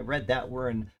 I read that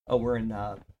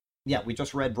we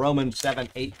just read Romans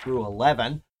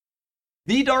 7:8-11.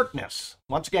 The darkness,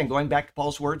 once again, going back to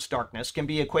Paul's words, darkness can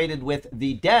be equated with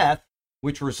the death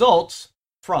which results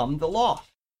from the law.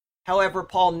 However,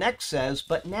 Paul next says,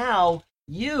 but now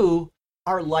you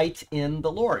are light in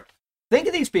the Lord. Think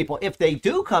of these people. If they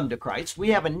do come to Christ, we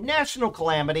have a national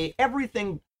calamity.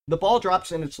 Everything, the ball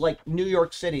drops, and it's like New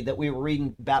York City that we were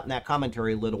reading about in that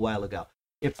commentary a little while ago.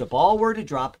 If the ball were to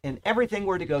drop and everything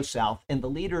were to go south and the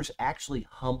leaders actually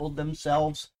humbled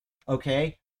themselves,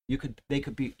 okay, they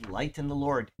could be light in the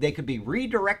Lord. They could be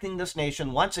redirecting this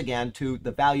nation once again to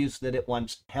the values that it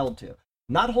once held to.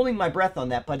 Not holding my breath on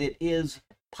that, but it is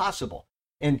possible.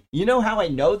 And you know how I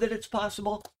know that it's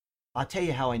possible? I'll tell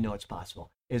you how I know it's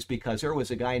possible. Is because there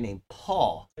was a guy named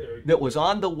Paul that was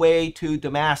on the way to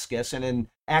Damascus, and in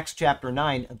Acts chapter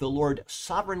 9, the Lord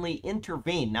sovereignly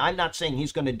intervened. Now, I'm not saying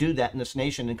he's going to do that in this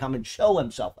nation and come and show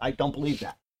himself. I don't believe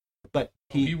that. But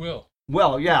he will.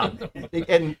 Well, yeah.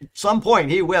 At some point,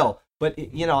 he will. But,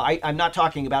 you know, I'm not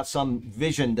talking about some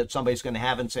vision that somebody's going to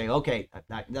have and say, okay,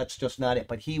 that's just not it.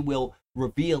 But he will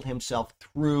reveal himself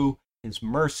through his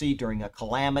mercy during a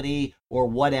calamity or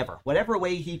whatever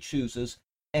way he chooses,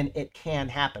 and it can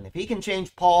happen. If he can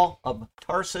change Saul of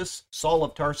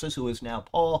Tarsus, who is now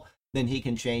Paul, then he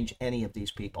can change any of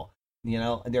these people. You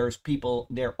know, there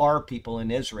are people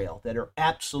in Israel that are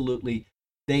absolutely,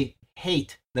 they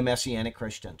hate the Messianic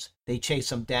Christians. They chase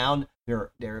them down.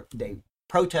 They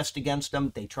protest against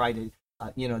them. They try to,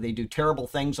 they do terrible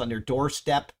things on their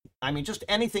doorstep. I mean, just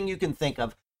anything you can think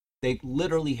of. They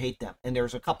literally hate them. And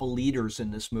there's a couple leaders in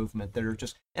this movement that are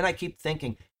just, and I keep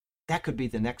thinking, that could be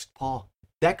the next Paul.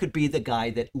 That could be the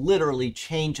guy that literally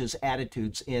changes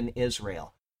attitudes in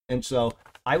Israel. And so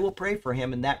I will pray for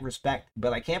him in that respect,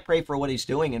 but I can't pray for what he's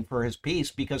doing and for his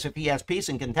peace, because if he has peace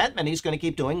and contentment, he's going to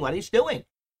keep doing what he's doing.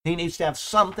 He needs to have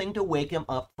something to wake him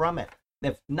up from it.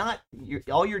 If not,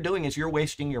 all you're doing is you're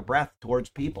wasting your breath towards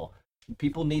people.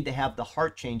 People need to have the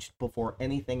heart changed before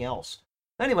anything else.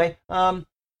 Anyway,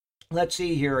 let's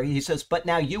see here. He says, but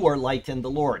now you are light in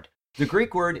the Lord. The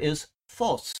Greek word is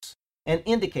phos and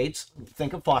indicates,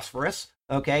 think of phosphorus,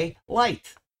 okay,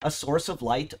 light, a source of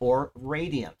light or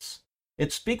radiance.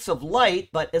 It speaks of light,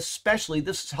 but especially,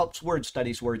 this helps word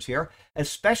studies words here,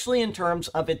 especially in terms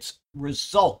of its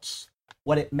results,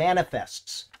 what it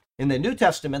manifests. In the New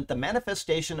Testament, the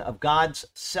manifestation of God's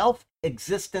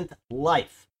self-existent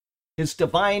life, his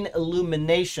divine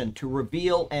illumination to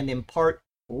reveal and impart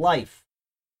life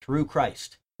through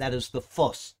Christ. That is the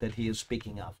phos that he is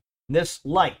speaking of. This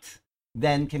light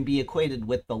then can be equated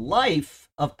with the life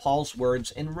of Paul's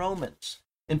words in Romans.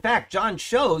 In fact, John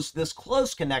shows this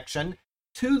close connection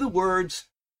to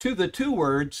the two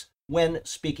words when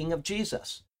speaking of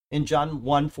Jesus. In John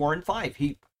 1, 4, and 5,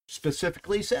 he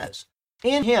specifically says,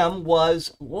 in him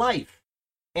was life,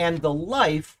 and the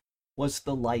life was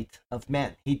the light of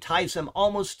men. He ties them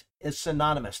almost as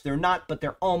synonymous. They're not, but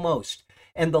they're almost.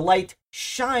 And the light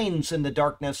shines in the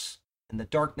darkness, and the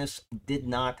darkness did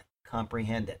not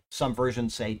comprehend it. Some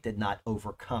versions say did not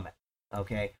overcome it.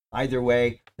 Okay, either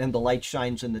way, then the light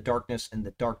shines in the darkness, and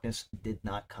the darkness did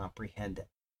not comprehend it.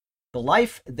 The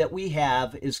life that we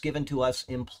have is given to us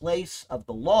in place of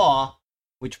the law,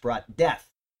 which brought death.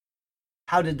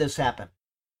 How did this happen?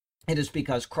 It is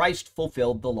because Christ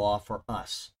fulfilled the law for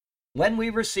us. When we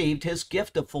received his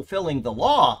gift of fulfilling the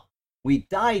law, we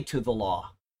died to the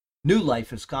law. New life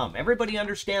has come. Everybody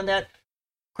understand that?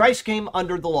 Christ came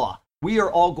under the law. We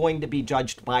are all going to be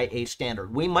judged by a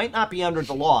standard. We might not be under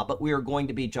the law, but we are going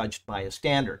to be judged by a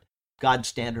standard. God's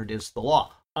standard is the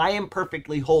law. I am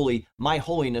perfectly holy. My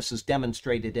holiness is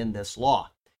demonstrated in this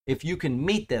law. If you can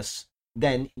meet this,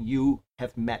 then you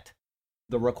have met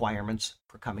the requirements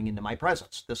for coming into my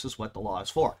presence. This is what the law is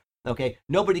for. Okay,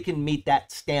 nobody can meet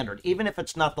that standard. Even if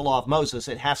it's not the law of Moses,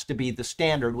 it has to be the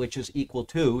standard which is equal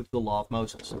to the law of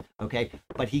Moses. Okay,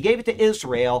 but he gave it to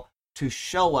Israel to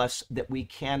show us that we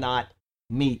cannot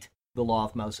meet the law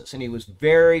of Moses. And he was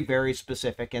very, very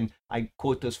specific. And I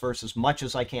quote this verse as much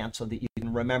as I can so that you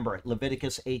can remember it.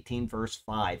 Leviticus 18, verse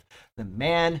 5. The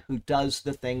man who does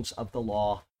the things of the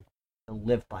law will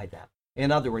live by them.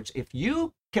 In other words, if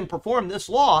you can perform this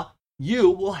law, you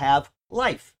will have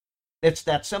life. It's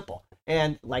that simple.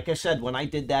 And like I said, when I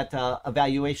did that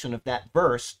evaluation of that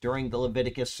verse during the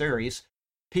Leviticus series,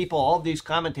 people, all these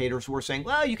commentators were saying,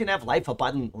 well, you can have life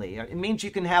abundantly. It means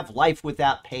you can have life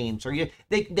without pains. Or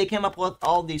they came up with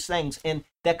all these things. And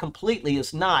that completely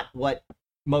is not what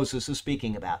Moses is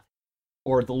speaking about,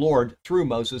 or the Lord through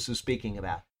Moses is speaking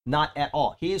about. Not at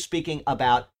all. He is speaking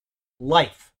about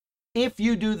life. If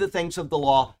you do the things of the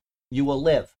law, you will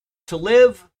live. To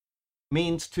live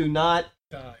means to not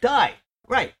die.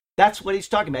 Right. That's what he's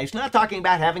talking about. He's not talking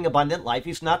about having abundant life.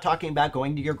 He's not talking about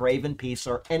going to your grave in peace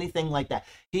or anything like that.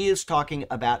 He is talking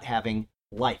about having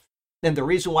life. And the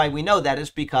reason why we know that is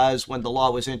because when the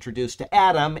law was introduced to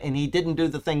Adam and he didn't do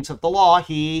the things of the law,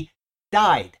 he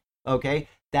died. Okay?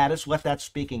 That is what that's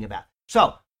speaking about.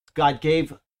 So, God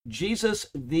gave Jesus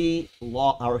the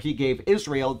law, or he gave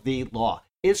Israel the law.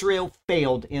 Israel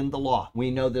failed in the law.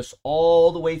 We know this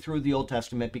all the way through the Old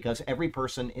Testament because every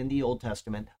person in the Old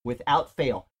Testament, without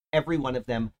fail, every one of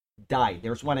them died.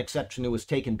 There's one exception who was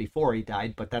taken before he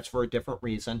died, but that's for a different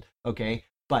reason, okay?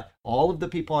 But all of the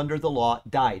people under the law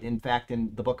died. In fact,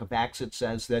 in the book of Acts, it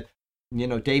says that,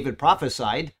 David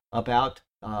prophesied about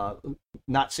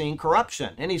not seeing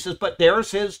corruption. And he says, but there's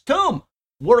his tomb.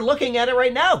 We're looking at it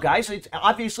right now, guys.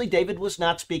 Obviously, David was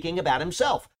not speaking about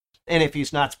himself. And if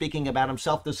he's not speaking about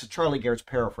himself, this is Charlie Garrett's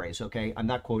paraphrase, okay? I'm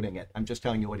not quoting it. I'm just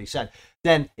telling you what he said.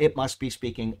 Then it must be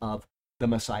speaking of the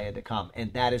Messiah to come,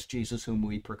 and that is Jesus whom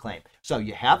we proclaim. So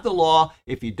you have the law.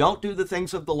 If you don't do the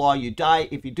things of the law, you die.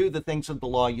 If you do the things of the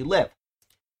law, you live.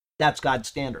 That's God's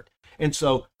standard. And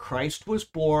so Christ was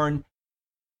born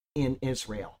in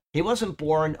Israel. He wasn't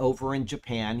born over in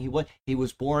Japan. He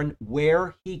was born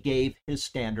where he gave his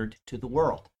standard to the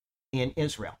world, in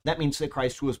Israel. That means that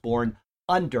Christ was born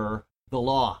under the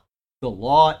law. The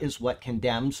law is what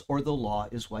condemns, or the law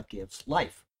is what gives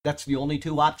life. That's the only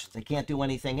two options. They can't do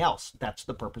anything else. That's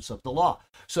the purpose of the law.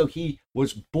 So he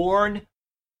was born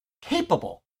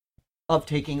capable of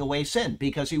taking away sin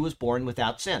because he was born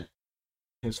without sin.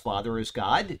 His father is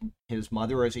God. His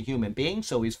mother is a human being.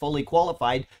 So he's fully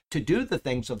qualified to do the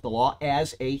things of the law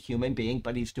as a human being,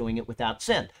 but he's doing it without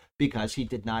sin because he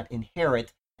did not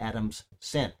inherit Adam's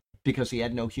sin, because he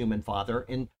had no human father,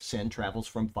 and sin travels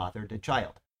from father to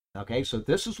child. Okay, so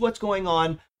this is what's going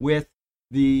on with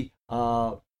the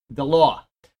law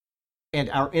and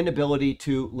our inability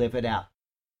to live it out.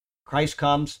 Christ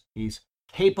comes, he's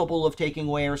capable of taking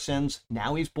away our sins.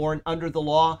 Now he's born under the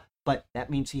law, but that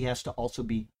means he has to also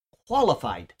be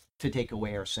qualified to take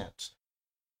away our sins.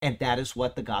 And that is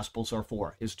what the Gospels are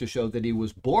for, is to show that he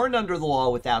was born under the law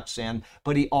without sin,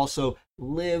 but he also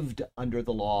lived under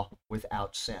the law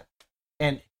without sin.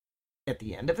 And at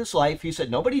the end of his life, he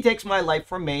said, nobody takes my life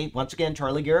from me. Once again,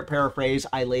 Charlie Garrett paraphrase,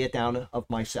 I lay it down of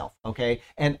myself, okay?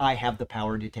 And I have the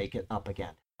power to take it up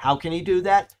again. How can he do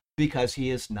that? Because he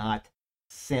has not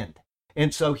sinned.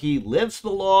 And so he lives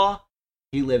the law.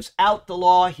 He lives out the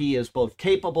law. He is both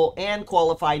capable and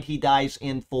qualified. He dies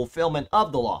in fulfillment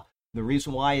of the law. The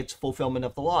reason why it's fulfillment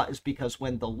of the law is because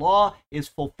when the law is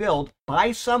fulfilled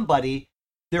by somebody,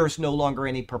 there is no longer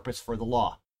any purpose for the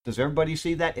law. Does everybody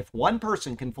see that? If one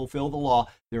person can fulfill the law,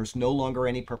 there's no longer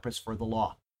any purpose for the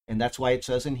law. And that's why it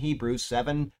says in Hebrews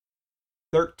 7:18,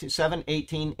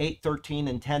 8:13,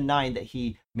 and 10:9 that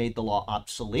he made the law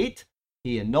obsolete,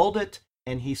 he annulled it,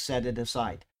 and he set it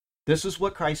aside. This is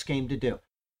what Christ came to do.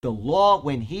 The law,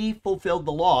 when he fulfilled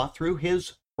the law through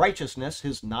his righteousness,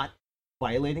 his not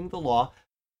violating the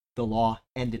law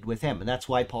ended with him. And that's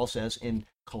why Paul says in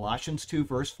Colossians 2,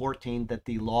 verse 14, that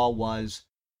the law was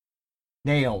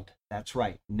nailed. That's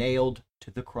right, nailed to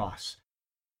the cross.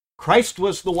 Christ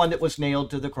was the one that was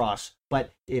nailed to the cross,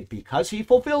 but because he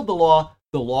fulfilled the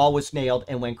law was nailed.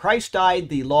 And when Christ died,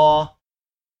 the law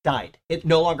died. It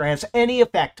no longer has any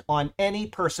effect on any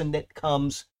person that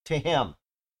comes to him.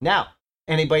 Now,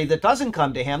 anybody that doesn't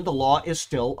come to him, the law is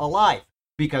still alive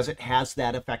because it has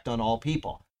that effect on all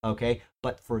people. Okay,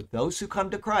 but for those who come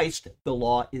to Christ, the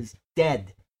law is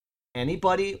dead.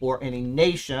 Anybody or any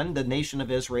nation, the nation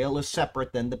of Israel is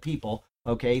separate than the people.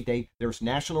 Okay, there's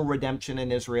national redemption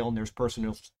in Israel and there's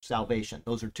personal salvation.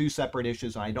 Those are two separate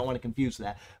issues. I don't want to confuse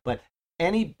that. But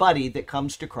anybody that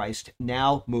comes to Christ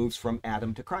now moves from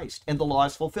Adam to Christ, and the law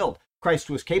is fulfilled.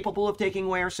 Christ was capable of taking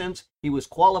away our sins. He was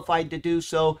qualified to do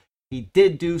so. He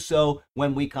did do so.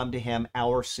 When we come to him,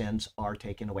 our sins are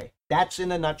taken away. That's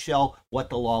in a nutshell what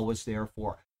the law was there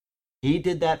for. He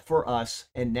did that for us,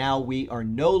 and now we are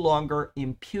no longer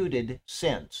imputed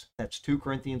sins. That's 2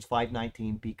 Corinthians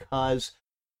 5:19, because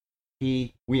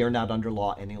we are not under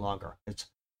law any longer. It's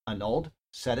annulled,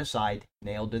 set aside,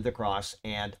 nailed to the cross,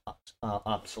 and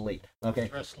obsolete. Okay.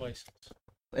 Address license.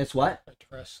 It's what?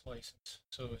 Address license.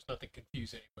 So it's not to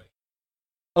confuse anybody.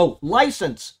 Oh,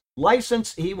 license.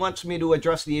 License, he wants me to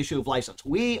address the issue of license.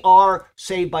 We are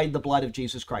saved by the blood of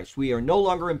Jesus Christ. We are no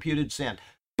longer imputed sin,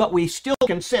 but we still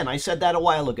can sin. I said that a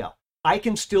while ago. I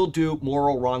can still do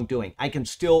moral wrongdoing. I can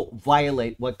still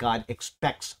violate what God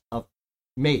expects of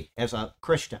me as a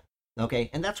Christian. Okay,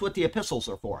 and that's what the epistles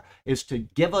are for, is to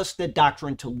give us the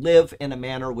doctrine to live in a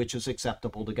manner which is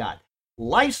acceptable to God.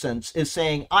 License is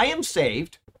saying, I am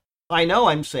saved. I know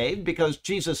I'm saved because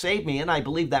Jesus saved me, and I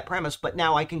believe that premise, but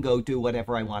now I can go do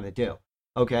whatever I want to do.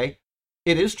 Okay?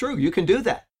 It is true. You can do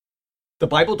that. The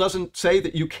Bible doesn't say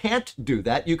that you can't do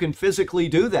that. You can physically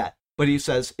do that, but he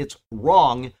says it's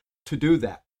wrong to do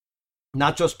that.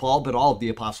 Not just Paul, but all of the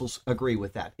apostles agree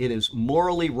with that. It is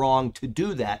morally wrong to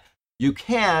do that. You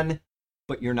can,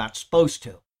 but you're not supposed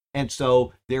to. And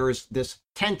so there is this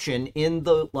tension in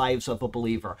the lives of a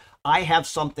believer. I have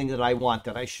something that I want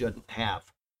that I shouldn't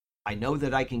have. I know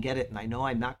that I can get it, and I know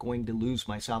I'm not going to lose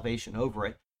my salvation over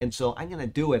it, and so I'm going to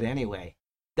do it anyway.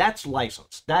 That's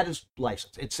license. That is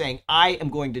license. It's saying I am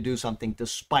going to do something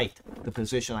despite the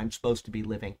position I'm supposed to be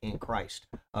living in Christ.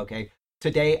 Okay?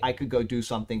 Today, I could go do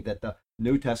something that the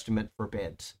New Testament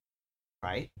forbids,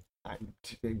 right?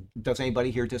 Does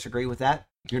anybody here disagree with that?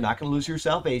 You're not going to lose your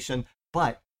salvation,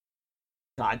 but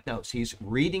God knows. He's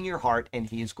reading your heart, and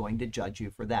he is going to judge you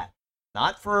for that.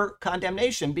 Not for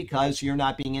condemnation because you're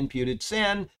not being imputed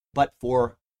sin, but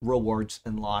for rewards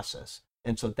and losses.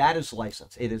 And so that is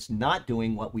license. It is not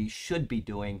doing what we should be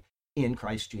doing in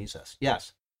Christ Jesus.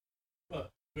 Yes? But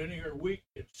many are weak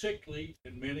and sickly,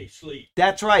 and many sleep.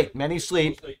 That's right. Many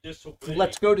sleep. They disobey.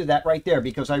 Let's go to that right there,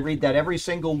 because I read that every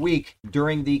single week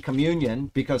during the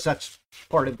communion, because that's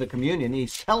part of the communion.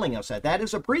 He's telling us that. That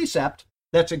is a precept.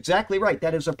 That's exactly right.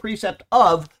 That is a precept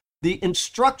of the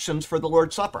instructions for the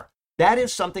Lord's Supper. That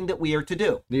is something that we are to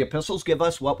do. The epistles give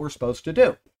us what we're supposed to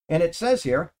do. And it says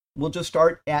here, we'll just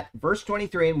start at verse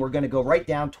 23, and we're going to go right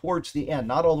down towards the end,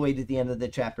 not all the way to the end of the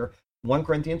chapter, 1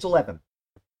 Corinthians 11.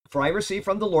 For I received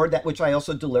from the Lord that which I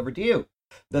also delivered to you,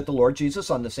 that the Lord Jesus,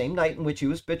 on the same night in which he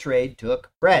was betrayed, took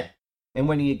bread. And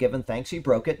when he had given thanks, he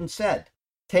broke it and said,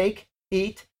 Take,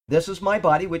 eat, this is my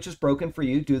body, which is broken for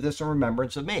you. Do this in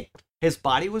remembrance of me. His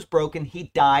body was broken.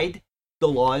 He died. The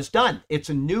law is done. It's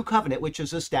a new covenant which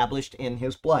is established in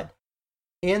his blood.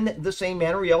 In the same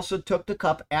manner, he also took the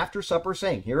cup after supper,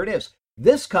 saying, here it is,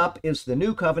 this cup is the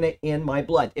new covenant in my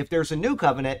blood. If there's a new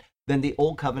covenant, then the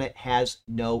old covenant has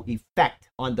no effect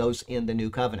on those in the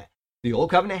new covenant. The old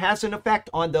covenant has an effect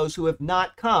on those who have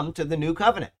not come to the new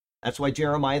covenant. That's why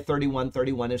Jeremiah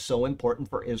 31:31 is so important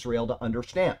for Israel to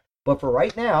understand. But for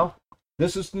right now,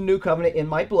 This is the new covenant in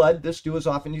my blood. This do as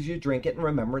often as you drink it in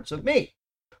remembrance of me.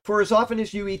 For as often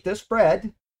as you eat this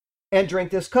bread and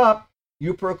drink this cup,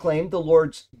 you proclaim the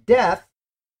Lord's death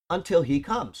until he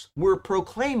comes. We're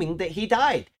proclaiming that he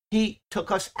died. He took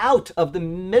us out of the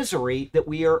misery that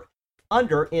we are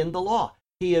under in the law.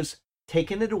 He has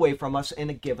taken it away from us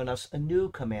and given us a new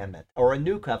commandment or a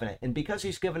new covenant. And because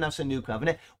he's given us a new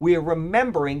covenant, we are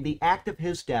remembering the act of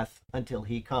his death until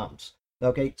he comes.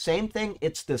 Okay, same thing.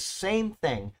 It's the same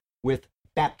thing with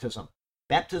baptism.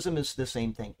 Baptism is the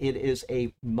same thing. It is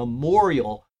a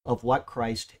memorial of what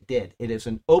Christ did. It is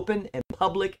an open and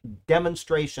public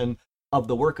demonstration of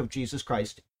the work of Jesus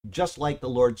Christ, just like the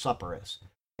Lord's Supper is.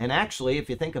 And actually, if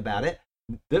you think about it,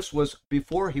 this was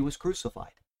before he was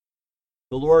crucified.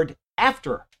 The Lord,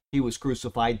 after he was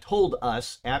crucified, told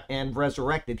us, and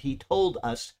resurrected, he told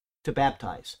us to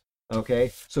baptize.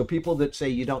 Okay, so people that say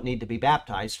you don't need to be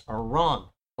baptized are wrong.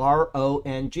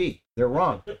 R-O-N-G. They're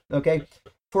wrong. Okay,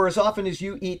 for as often as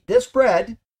you eat this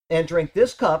bread and drink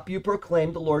this cup, you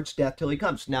proclaim the Lord's death till he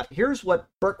comes. Now, here's what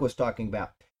Burke was talking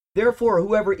about. Therefore,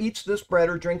 whoever eats this bread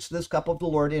or drinks this cup of the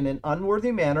Lord in an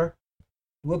unworthy manner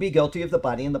will be guilty of the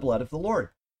body and the blood of the Lord.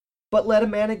 But let a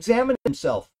man examine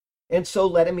himself, and so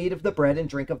let him eat of the bread and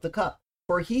drink of the cup.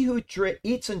 For he who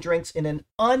eats and drinks in an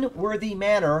unworthy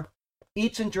manner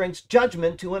eats and drinks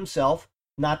judgment to himself,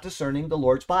 not discerning the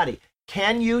Lord's body.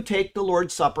 Can you take the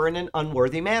Lord's Supper in an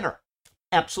unworthy manner?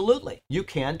 Absolutely. You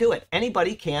can do it.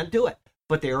 Anybody can do it.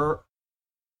 But there are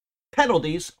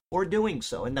penalties for doing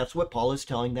so. And that's what Paul is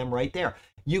telling them right there.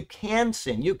 You can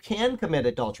sin. You can commit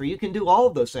adultery. You can do all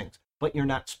of those things, but you're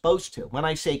not supposed to. When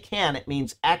I say can, it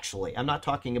means actually. I'm not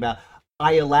talking about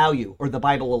I allow you or the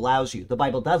Bible allows you. The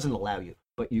Bible doesn't allow you,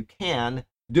 but you can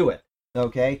do it.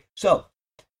 Okay? So,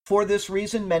 for this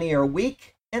reason, many are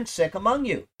weak and sick among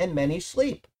you, and many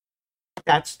sleep.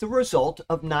 That's the result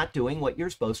of not doing what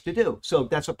you're supposed to do. So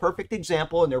that's a perfect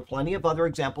example, and there are plenty of other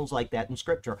examples like that in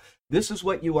Scripture. This is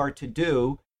what you are to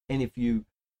do, and if you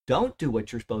don't do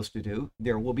what you're supposed to do,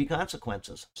 there will be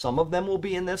consequences. Some of them will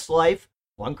be in this life.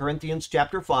 1 Corinthians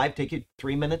chapter 5, take you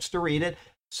 3 minutes to read it.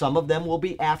 Some of them will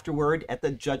be afterward at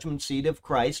the judgment seat of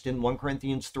Christ in 1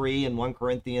 Corinthians 3 and 1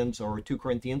 Corinthians or 2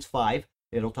 Corinthians 5.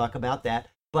 It'll talk about that.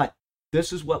 But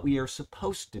this is what we are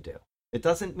supposed to do. It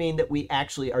doesn't mean that we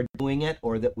actually are doing it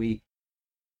or that we,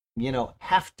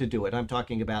 have to do it. I'm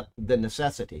talking about the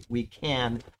necessity. We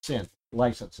can sin.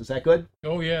 License. Is that good?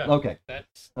 Oh, yeah. Okay.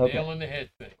 That's nail in the head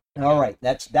thing. All right.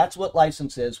 That's what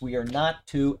license is. We are not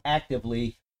to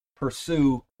actively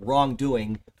pursue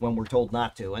wrongdoing when we're told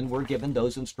not to. And we're given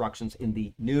those instructions in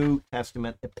the New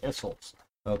Testament epistles.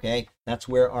 Okay? That's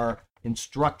where our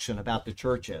instruction about the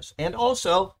church is. And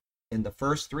also in the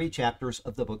first 3 chapters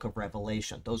of the book of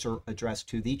Revelation. Those are addressed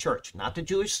to the church, not to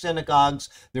Jewish synagogues.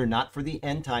 They're not for the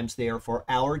end times. They are for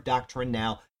our doctrine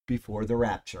now before the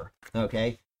rapture.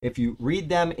 Okay? If you read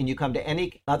them and you come to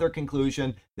any other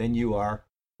conclusion, then you are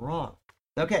wrong.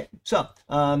 Okay, so,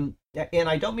 and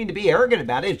I don't mean to be arrogant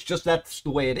about it. It's just that's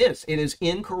the way it is. It is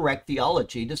incorrect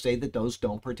theology to say that those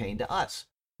don't pertain to us.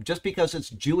 Just because it's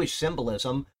Jewish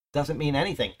symbolism doesn't mean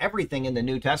anything. Everything in the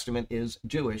New Testament is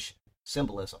Jewish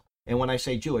symbolism. And when I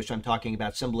say Jewish, I'm talking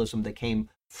about symbolism that came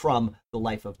from the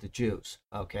life of the Jews,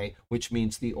 okay, which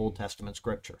means the Old Testament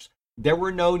scriptures. There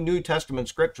were no New Testament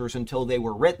scriptures until they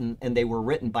were written, and they were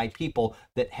written by people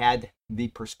that had the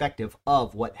perspective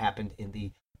of what happened in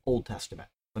the Old Testament.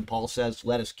 When Paul says,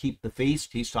 let us keep the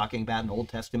feast, he's talking about an Old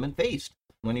Testament feast.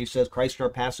 When he says Christ our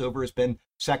Passover has been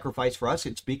sacrificed for us,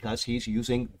 it's because he's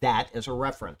using that as a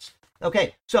reference.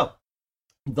 Okay, so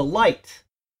the light,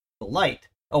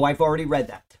 oh, I've already read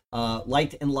that.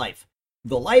 Light and life.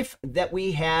 The life that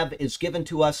we have is given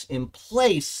to us in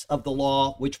place of the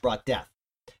law which brought death.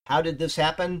 How did this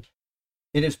happen?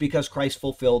 It is because Christ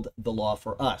fulfilled the law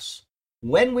for us.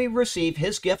 When we receive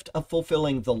his gift of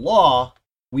fulfilling the law,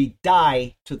 we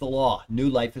die to the law. New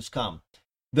life has come.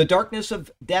 The darkness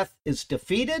of death is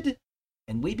defeated,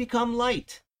 and we become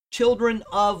light, children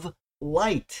of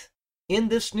light. In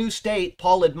this new state,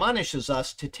 Paul admonishes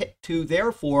us to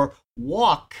therefore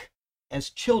walk as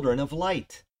children of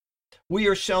light. We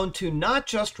are shown to not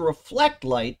just reflect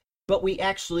light, but we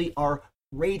actually are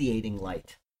radiating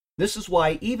light. This is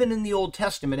why even in the Old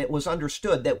Testament, it was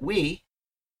understood that we,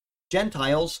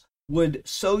 Gentiles, would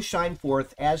so shine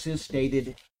forth as is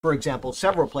stated, for example,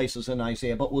 several places in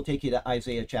Isaiah, but we'll take you to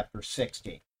Isaiah chapter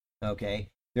 60. Okay?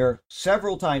 There are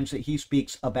several times that he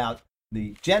speaks about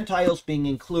the Gentiles being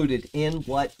included in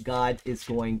what God is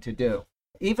going to do.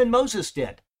 Even Moses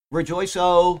did. Rejoice,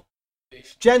 O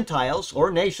Gentiles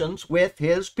or nations with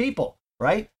his people,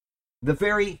 right? The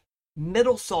very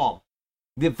middle psalm,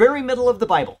 The very middle of the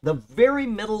Bible, the very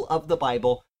middle of the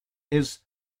Bible is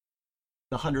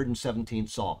the 117th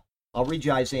Psalm. I'll read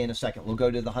you Isaiah in a second. We'll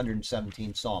go to the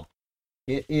 117th Psalm.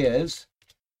 It is,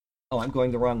 oh, I'm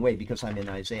going the wrong way because I'm in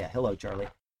Isaiah. Hello, Charlie.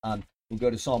 We'll go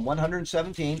to Psalm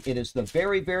 117. It is the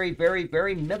very, very, very,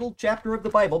 very middle chapter of the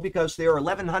Bible because there are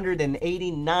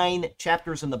 1,189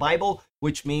 chapters in the Bible,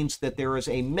 which means that there is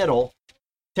a middle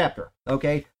chapter,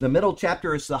 okay? The middle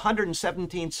chapter is the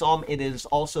 117th Psalm. It is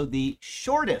also the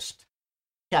shortest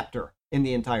chapter in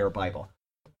the entire Bible.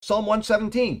 Psalm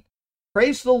 117.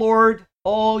 Praise the Lord,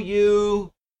 all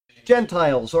you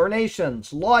Gentiles or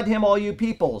nations. Laud him, all you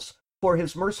peoples, for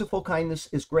his merciful kindness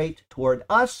is great toward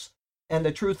us, and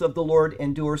the truth of the Lord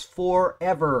endures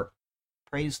forever.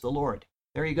 Praise the Lord.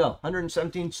 There you go.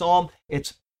 117th Psalm.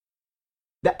 It's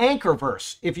the anchor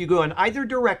verse. If you go in either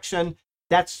direction,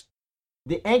 that's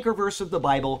the anchor verse of the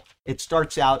Bible. It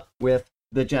starts out with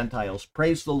the Gentiles.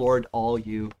 Praise the Lord, all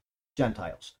you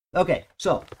Gentiles. Okay,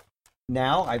 so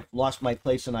now I've lost my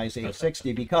place in Isaiah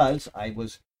 60 because I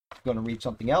was going to read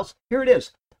something else. Here it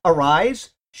is.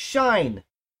 Arise, shine,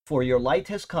 for your light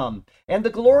has come, and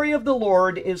the glory of the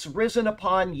Lord is risen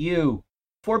upon you.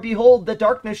 For behold, the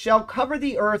darkness shall cover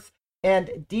the earth,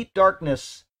 and deep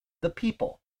darkness the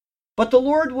people. But the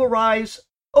Lord will rise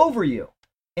over you,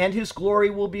 and his glory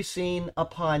will be seen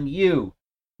upon you.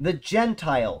 The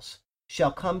Gentiles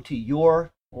shall come to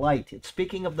your light. It's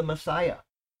speaking of the Messiah.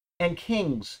 And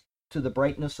kings to the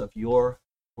brightness of your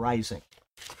rising.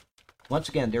 Once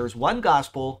again, there is one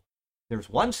gospel, there's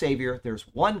one Savior, there's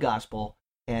one gospel,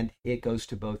 and it goes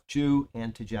to both Jew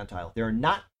and to Gentile. There are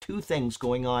not two things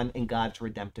going on in God's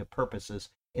redemptive purposes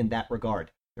in that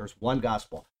regard. There's one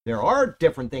gospel. There are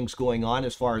different things going on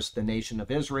as far as the nation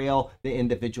of Israel, the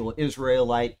individual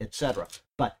Israelite, etc.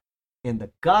 But in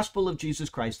the gospel of Jesus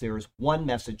Christ, there is one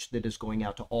message that is going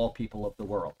out to all people of the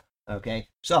world. Okay?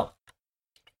 So,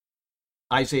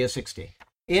 Isaiah 60.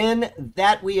 In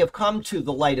that we have come to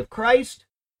the light of Christ,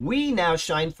 we now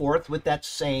shine forth with that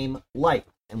same light.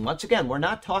 And once again, we're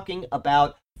not talking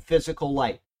about physical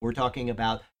light. We're talking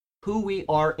about who we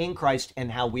are in Christ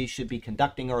and how we should be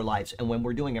conducting our lives. And when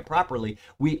we're doing it properly,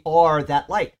 we are that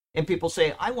light. And people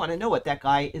say, I want to know what that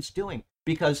guy is doing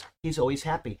because he's always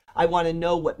happy. I want to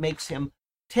know what makes him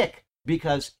tick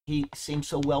because he seems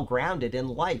so well grounded in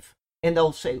life. And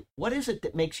they'll say, what is it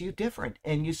that makes you different?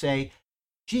 And you say,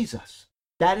 Jesus.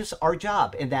 That is our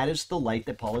job. And that is the light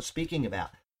that Paul is speaking about.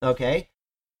 Okay?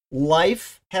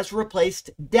 Life has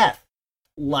replaced death.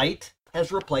 Light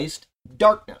has replaced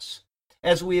darkness.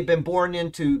 As we have been born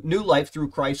into new life through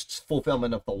Christ's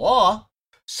fulfillment of the law,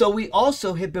 so we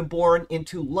also have been born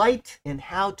into light and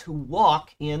how to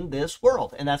walk in this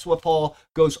world. And that's what Paul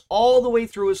goes all the way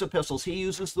through his epistles. He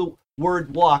uses the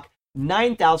word walk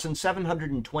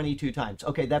 9,722 times.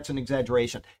 Okay, that's an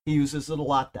exaggeration. He uses it a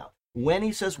lot, though. When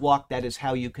he says walk, that is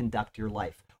how you conduct your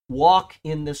life. Walk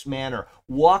in this manner.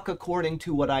 Walk according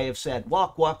to what I have said.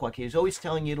 Walk, walk, walk. He's always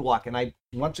telling you to walk. And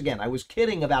once again, I was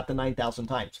kidding about the 9,000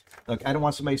 times. Okay, I don't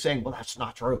want somebody saying, well, that's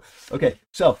not true. Okay,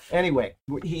 so anyway,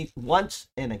 he once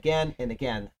and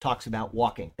again talks about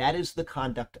walking. That is the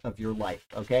conduct of your life,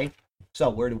 okay? So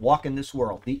we're to walk in this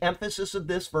world. The emphasis of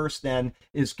this verse then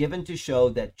is given to show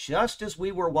that just as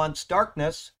we were once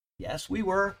darkness, yes, we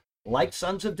were, like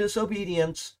sons of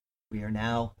disobedience, we are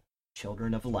now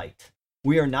children of light.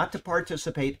 We are not to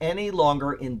participate any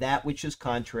longer in that which is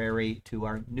contrary to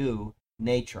our new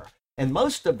nature. And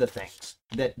most of the things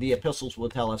that the epistles will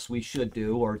tell us we should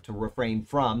do or to refrain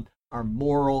from are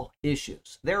moral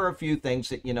issues. There are a few things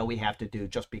that, we have to do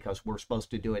just because we're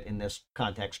supposed to do it in this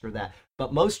context or that.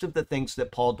 But most of the things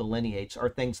that Paul delineates are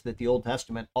things that the Old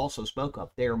Testament also spoke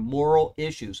of. They are moral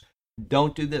issues.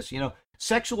 Don't do this.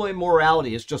 Sexual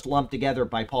immorality is just lumped together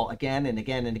by Paul again and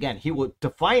again and again. He would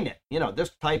define it,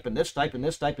 this type and this type and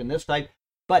this type and this type.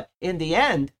 But in the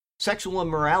end, sexual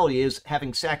immorality is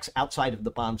having sex outside of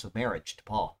the bonds of marriage to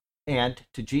Paul and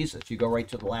to Jesus. You go right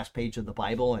to the last page of the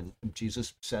Bible and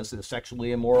Jesus says that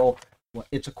sexually immoral.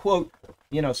 It's a quote.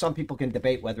 Some people can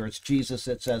debate whether it's Jesus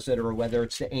that says it or whether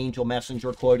it's the angel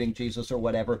messenger quoting Jesus or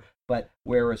whatever. But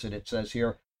where is it? It says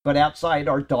here, but outside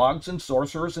are dogs and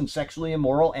sorcerers and sexually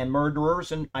immoral and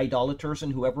murderers and idolaters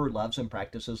and whoever loves and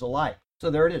practices a lie.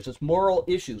 So there it is. It's moral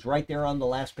issues right there on the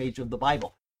last page of the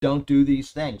Bible. Don't do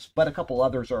these things. But a couple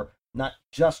others are not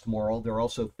just moral. They're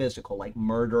also physical, like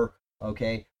murder,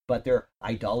 okay? But they're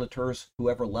idolaters,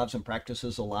 whoever loves and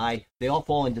practices a lie. They all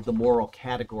fall into the moral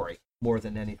category more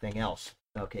than anything else.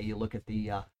 Okay, you look at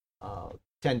the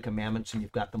Ten Commandments and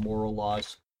you've got the moral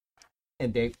laws.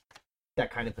 And that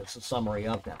kind of is a summary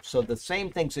of them. So the same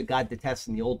things that God detests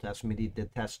in the Old Testament, he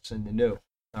detests in the New.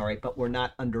 All right, but we're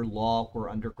not under law, we're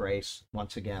under grace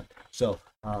once again. So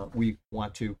we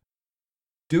want to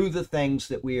do the things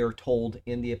that we are told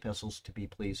in the epistles to be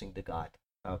pleasing to God.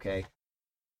 Okay,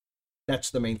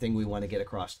 that's the main thing we want to get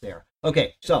across there.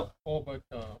 Okay, so all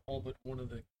but one of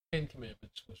the 10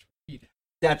 Commandments was repeated.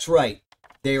 That's right.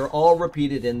 They are all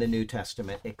repeated in the New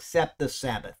Testament except the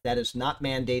Sabbath. That is not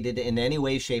mandated in any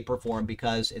way, shape, or form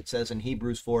because it says in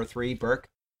Hebrews 4:3, Burke,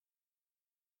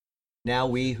 now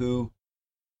we who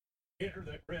enter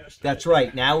that rest. That's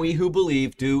right. Now we who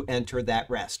believe do enter that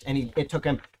rest. And it took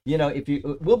him,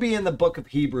 we'll be in the book of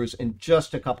Hebrews in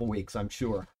just a couple weeks, I'm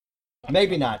sure.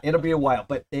 Maybe not. It'll be a while.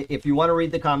 But if you want to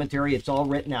read the commentary, it's all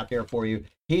written out there for you.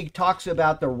 He talks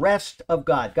about the rest of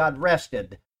God. God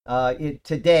rested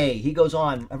today. He goes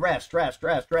on, rest.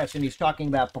 And he's talking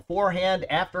about beforehand,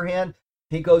 afterhand.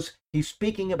 He's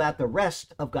speaking about the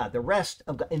rest of God,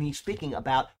 and he's speaking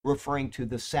about referring to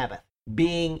the Sabbath.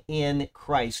 Being in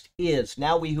Christ is.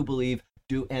 Now we who believe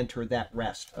do enter that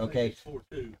rest. Okay.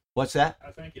 What's that?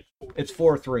 I think it's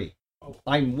 4:3. Oh.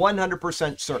 I'm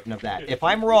 100% certain of that. If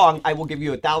I'm wrong, I will give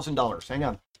you $1,000. Hang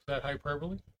on. Is that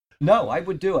hyperbole? No, I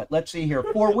would do it. Let's see here.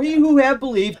 For we who have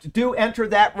believed do enter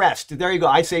that rest. There you go.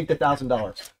 I saved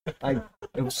 $1,000. I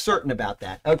was certain about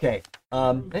that. Okay.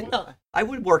 I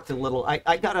would have worked a little.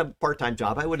 I got a part-time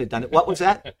job. I would have done it. What was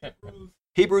that?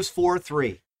 Hebrews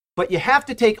 4:3. But you have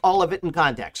to take all of it in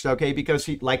context, okay? Because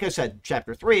like I said,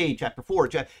 chapter 3, chapter 4,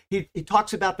 he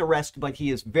talks about the rest, but he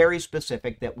is very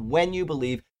specific that when you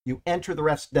believe, you enter the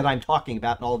rest that I'm talking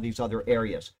about in all of these other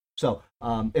areas. So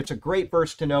it's a great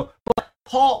verse to know. But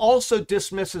Paul also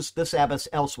dismisses the Sabbath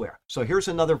elsewhere. So here's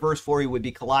another verse for you, would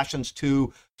be Colossians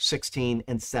 2:16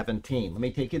 and 17. Let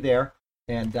me take you there.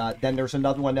 And then there's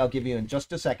another one I'll give you in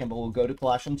just a second, but we'll go to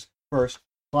Colossians first.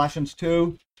 Colossians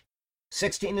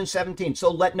 2:16 and 17.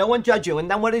 So let no one judge you. And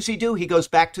then what does he do? He goes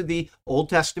back to the Old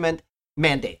Testament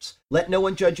mandates. Let no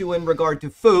one judge you in regard to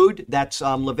food. That's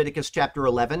Leviticus chapter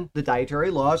 11, the dietary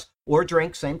laws, or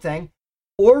drink, same thing.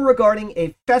 Or regarding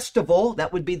a festival,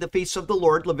 that would be the feasts of the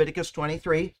Lord, Leviticus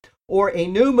 23, or a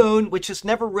new moon, which is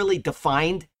never really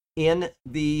defined in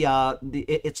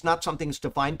it's not something that's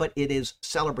defined, but it is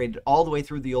celebrated all the way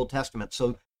through the Old Testament.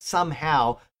 So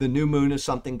somehow the new moon is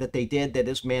something that they did that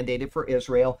is mandated for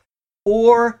Israel.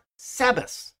 Or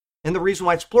Sabbaths. And the reason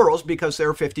why it's plural is because there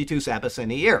are 52 Sabbaths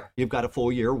in a year. You've got a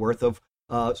full year worth of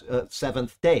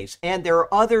seventh days. And there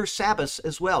are other Sabbaths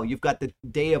as well. You've got the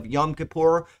day of Yom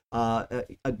Kippur,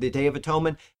 the Day of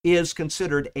Atonement, is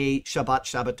considered a Shabbat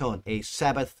Shabbaton, a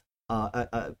Sabbath.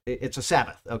 It's a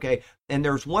Sabbath, okay? And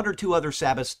there's one or two other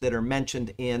Sabbaths that are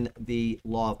mentioned in the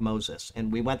Law of Moses.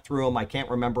 And we went through them. I can't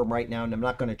remember them right now, and I'm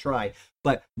not going to try.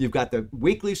 But you've got the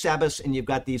weekly Sabbaths, and you've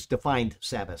got these defined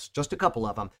Sabbaths, just a couple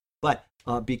of them. But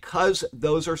because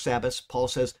those are Sabbaths, Paul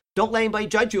says, don't let anybody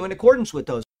judge you in accordance with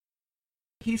those.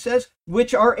 He says,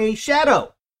 which are a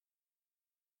shadow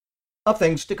of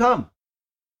things to come.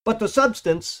 But the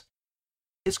substance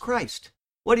is Christ.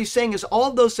 What he's saying is all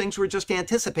of those things were just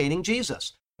anticipating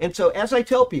Jesus. And so as I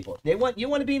tell people, you want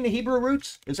to be in the Hebrew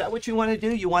roots? Is that what you want to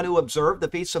do? You want to observe the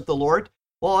feasts of the Lord?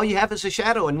 Well, all you have is a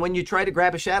shadow. And when you try to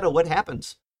grab a shadow, what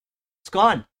happens? It's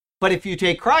gone. But if you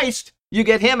take Christ, you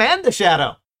get him and the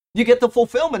shadow. You get the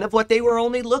fulfillment of what they were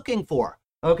only looking for.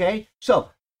 Okay?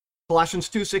 So Colossians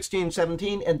 2:16,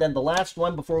 17. And then the last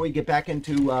one before we get back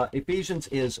into Ephesians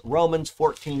is Romans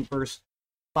 14, verse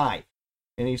 5.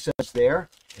 And he says there,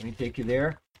 let me take you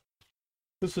there.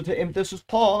 This is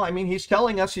Paul. I mean, he's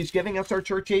telling us, he's giving us our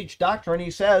church age doctrine. He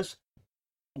says,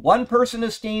 one person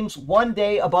esteems one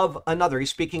day above another. He's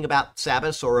speaking about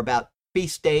Sabbaths or about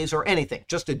feast days or anything,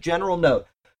 just a general note.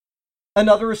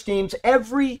 Another esteems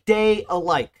every day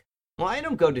alike. Well, I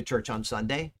don't go to church on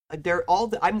Sunday.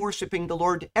 I'm worshiping the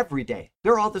Lord every day.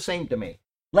 They're all the same to me.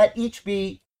 Let each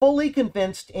be fully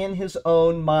convinced in his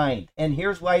own mind. And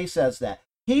here's why he says that.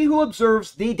 He who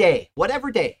observes the day,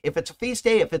 whatever day, if it's a feast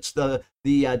day, if it's the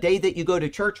day that you go to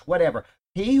church, whatever.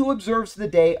 He who observes the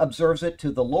day observes it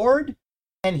to the Lord,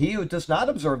 and he who does not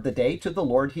observe the day to the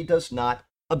Lord, he does not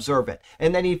observe it.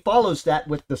 And then he follows that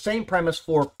with the same premise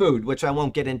for food, which I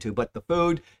won't get into, but the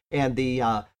food and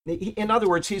in other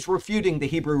words, he's refuting the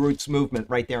Hebrew roots movement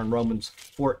right there in Romans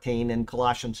 14 and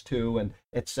Colossians 2 and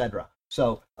etc.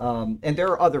 So, and there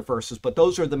are other verses, but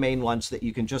those are the main ones that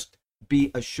you can just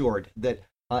be assured that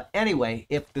anyway,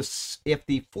 if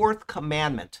the fourth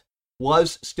commandment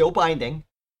was still binding,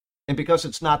 and because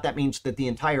it's not, that means that the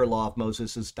entire law of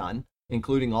Moses is done,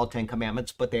 including all 10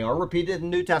 commandments, but they are repeated in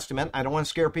the New Testament. I don't want to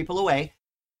scare people away.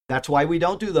 That's why we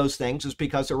don't do those things, is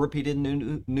because they're repeated in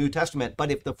the New Testament.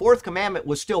 But if the fourth commandment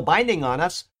was still binding on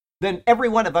us, then every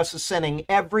one of us is sinning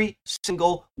every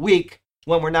single week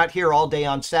when we're not here all day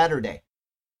on Saturday,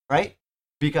 right?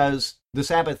 Because the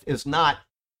Sabbath is not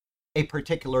a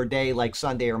particular day like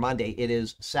Sunday or Monday. It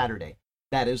is Saturday.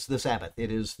 That is the Sabbath.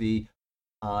 It is the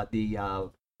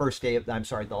last day of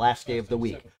the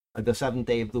week, the seventh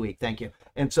day of the week. Thank you.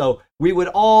 And so we would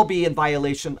all be in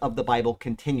violation of the Bible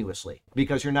continuously,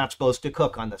 because you're not supposed to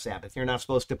cook on the Sabbath. You're not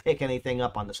supposed to pick anything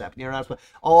up on the Sabbath. You're not supposed,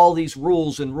 all these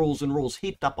rules and rules and rules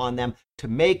heaped up on them to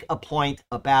make a point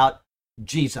about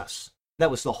Jesus. That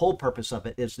was the whole purpose of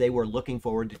it, is they were looking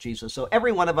forward to Jesus. So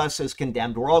every one of us is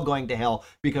condemned. We're all going to hell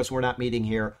because we're not meeting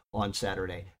here on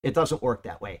Saturday. It doesn't work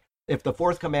that way. If the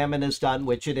fourth commandment is done,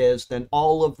 which it is, then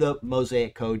all of the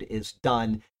Mosaic code is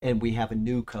done, and we have a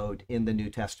new code in the New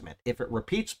Testament. If it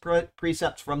repeats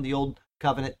precepts from the Old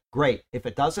Covenant, great. If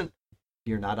it doesn't,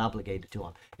 you're not obligated to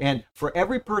them. And for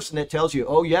every person that tells you,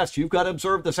 oh yes, you've got to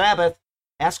observe the Sabbath,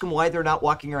 ask them why they're not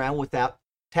walking around without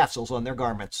tassels on their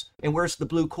garments. And where's the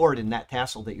blue cord in that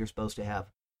tassel that you're supposed to have?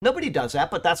 Nobody does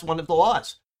that, but that's one of the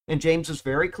laws. And James is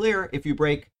very clear. If you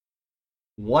break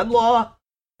one law,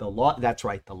 the law, that's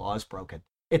right, the law is broken.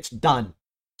 It's done.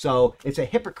 So it's a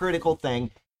hypocritical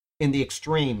thing in the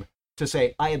extreme to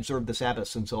say, I observe the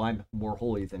Sabbath, and so I'm more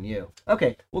holy than you.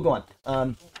 Okay, we'll go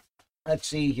on. Let's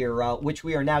see here. Which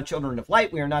we are now children of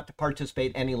light. We are not to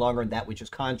participate any longer in that which is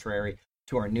contrary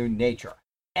to our new nature.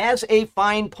 As a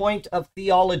fine point of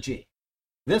theology,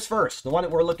 this verse, the one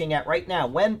that we're looking at right now,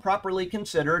 when properly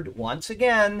considered, once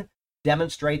again,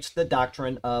 demonstrates the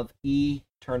doctrine of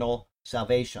eternal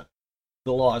salvation.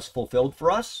 The law is fulfilled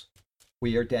for us.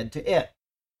 We are dead to it.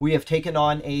 We have taken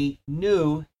on a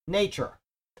new nature.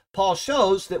 Paul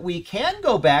shows that we can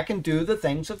go back and do the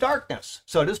things of darkness.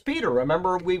 So does Peter.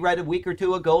 Remember, we read a week or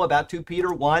two ago about 2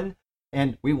 Peter 1,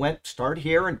 and we start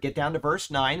here and get down to verse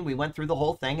 9. We went through the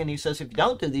whole thing, and he says, if you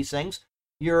don't do these things,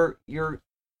 you're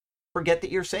forget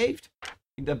that you're saved.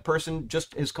 The person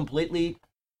just is completely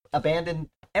abandoned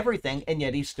everything, and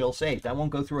yet he's still saved. I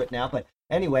won't go through it now, but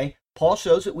anyway, Paul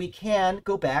shows that we can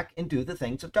go back and do the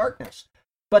things of darkness,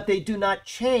 but they do not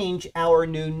change our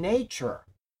new nature.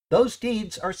 Those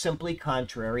deeds are simply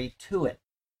contrary to it.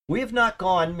 We have not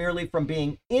gone merely from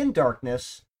being in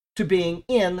darkness to being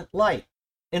in light.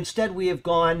 Instead, we have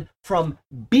gone from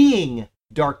being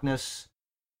darkness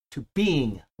to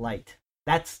being light.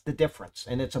 That's the difference,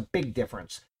 and it's a big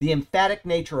difference. The emphatic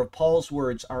nature of Paul's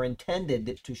words are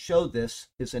intended to show this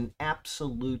is an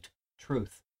absolute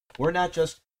truth. We're not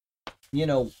just,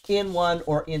 in one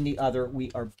or in the other.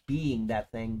 We are being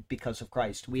that thing because of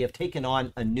Christ. We have taken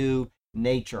on a new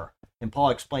nature. And Paul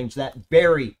explains that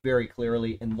very, very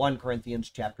clearly in 1 Corinthians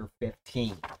chapter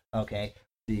 15. Okay,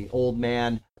 the old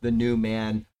man, the new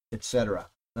man, etc.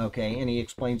 Okay, and he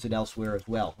explains it elsewhere as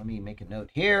well. Let me make a note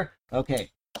here. Okay,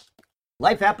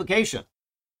 life application.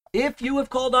 If you have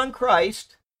called on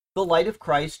Christ, the light of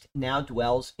Christ now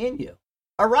dwells in you.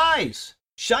 Arise,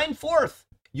 shine forth.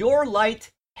 Your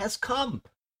light has come.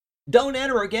 Don't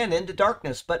enter again into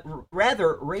darkness, but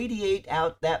rather radiate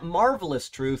out that marvelous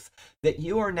truth that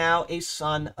you are now a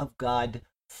son of God,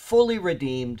 fully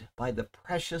redeemed by the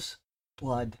precious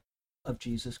blood of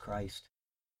Jesus Christ.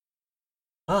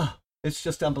 It's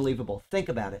just unbelievable. Think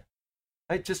about it.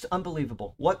 It's just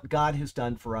unbelievable. What God has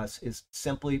done for us is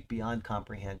simply beyond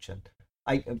comprehension.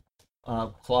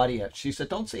 Claudia, she said,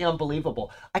 don't say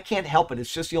unbelievable. I can't help it.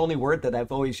 It's just the only word that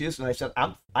I've always used. And I said,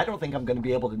 I don't think I'm going to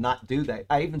be able to not do that.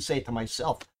 I even say it to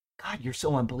myself, God, you're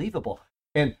so unbelievable.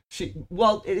 And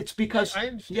it's because,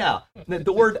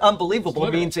 the word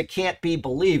unbelievable means it can't be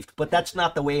believed, but that's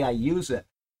not the way I use it.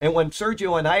 And when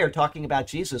Sergio and I are talking about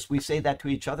Jesus, we say that to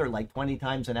each other like 20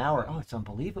 times an hour. Oh, it's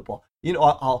unbelievable.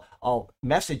 I'll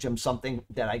message him something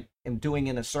that I am doing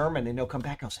in a sermon, and he'll come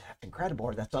back and I'll say, that's incredible,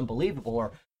 or that's unbelievable,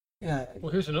 or yeah.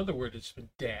 Well, here's another word that's been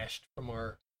dashed from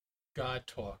our God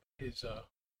talk is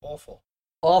awful.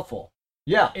 Awful.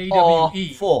 Yeah.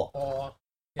 A-W-E. Awful.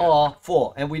 Yeah.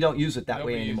 Awful. And we don't use it that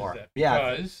way anymore.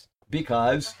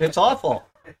 Because it's awful.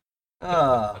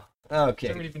 Okay.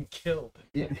 Somebody been killed.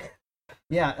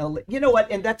 Yeah. You know what?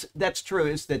 And that's true,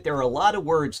 is that there are a lot of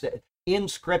words that in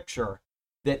Scripture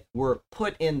that were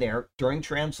put in there during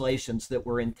translations that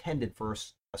were intended for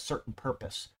a certain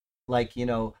purpose. Like,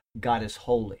 God is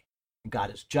holy, and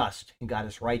God is just, and God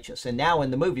is righteous. And now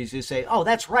in the movies, you say, oh,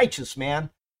 that's righteous, man.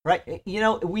 Right?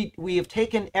 We have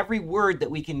taken every word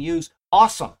that we can use.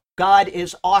 Awesome. God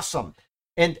is awesome.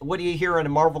 And what do you hear in a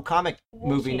Marvel comic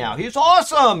movie now? He's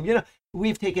awesome.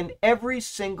 We've taken every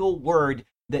single word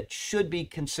that should be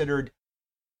considered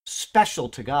special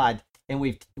to God, and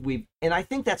and I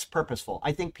think that's purposeful.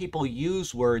 I think people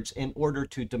use words in order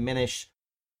to diminish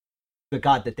the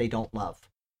God that they don't love.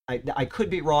 I could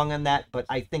be wrong on that, but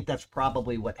I think that's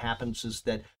probably what happens, is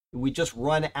that we just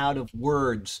run out of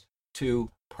words to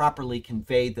properly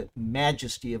convey the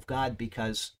majesty of God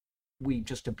because we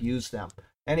just abuse them.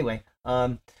 Anyway,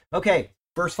 okay,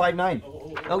 verse 5:9.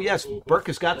 Oh, yes, Burke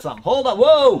has got something. Hold on.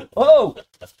 Whoa.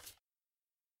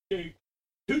 Okay,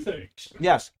 two things.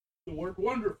 Yes. The word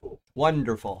wonderful.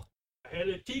 Wonderful. I had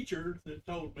a teacher that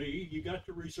told me you got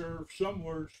to reserve some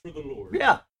words for the Lord.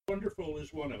 Yeah. Wonderful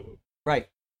is one of them. Right.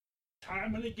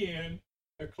 Time and again,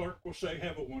 a clerk will say,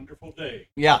 have a wonderful day.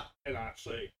 Yeah. And I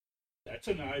say, that's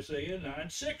an Isaiah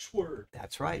 9:6 word.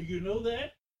 That's right. Do you know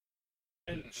that?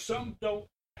 And some don't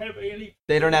have any.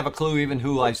 They don't have a clue even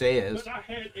who Isaiah is. But I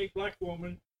had a black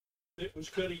woman that was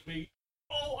cutting meat.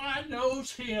 Oh, I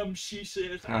knows him, she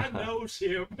says. I knows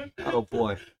him. Oh,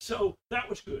 boy. So that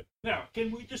was good. Now,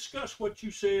 can we discuss what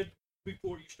you said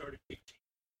before you started teaching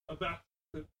about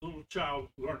the little child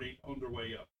learning on their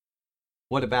way up?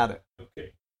 What about it?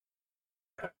 Okay.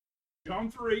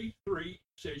 John 3:3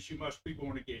 says you must be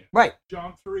born again. Right.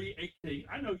 John 3:18.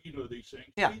 I know you know these things.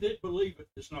 Yeah. He that believe it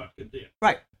is not condemned.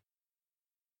 Right.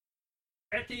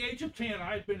 At the age of 10,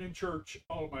 I had been in church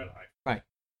all of my life. Right.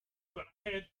 But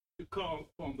I had to call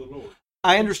on the Lord.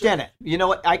 I understand it. You know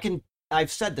what?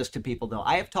 I've said this to people, though.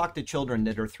 I have talked to children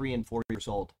that are 3 and 4 years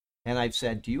old, and I've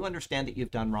said, do you understand that you've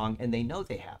done wrong? And they know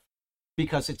they have,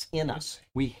 because it's in us.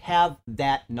 We have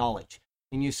that knowledge.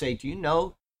 And you say, do you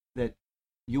know that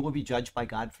you will be judged by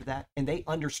God for that? And they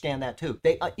understand that too.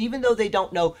 They, even though they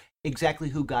don't know exactly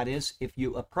who God is, if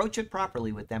you approach it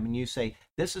properly with them and you say,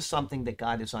 this is something that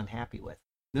God is unhappy with,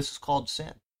 this is called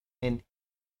sin, and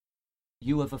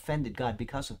you have offended God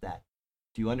because of that.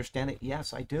 Do you understand it?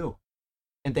 Yes, I do.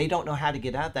 And they don't know how to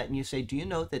get out of that. And you say, do you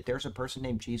know that there's a person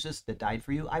named Jesus that died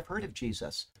for you? I've heard of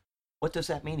Jesus. What does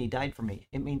that mean? He died for me.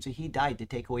 It means that he died to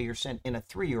take away your sin. And a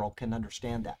 3-year-old can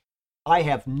understand that. I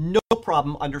have no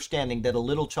problem understanding that a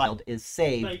little child is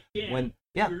saved They can. when,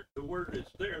 The word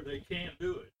is there. They can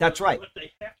do it. That's right. But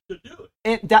they have to do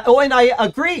it. And I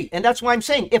agree. And that's why I'm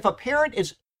saying, if a parent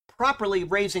is properly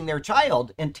raising their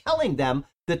child and telling them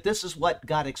that this is what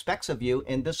God expects of you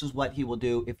and this is what he will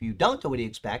do if you don't do what he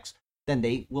expects, then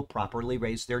they will properly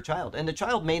raise their child. And the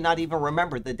child may not even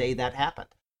remember the day that happened.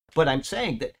 But I'm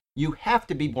saying that you have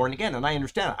to be born again, and I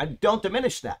understand. I don't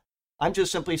diminish that. I'm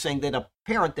just simply saying that a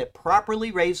parent that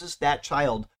properly raises that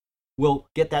child will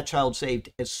get that child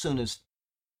saved as soon as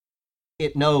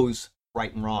it knows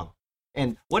right and wrong.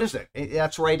 And what is it?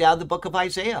 That's right out of the book of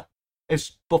Isaiah.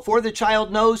 It's before the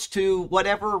child knows to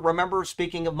whatever. Remember,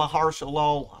 speaking of Mahar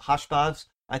Shalal Hashbaz,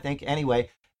 I think,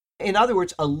 anyway. In other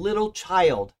words, a little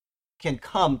child can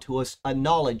come to a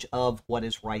knowledge of what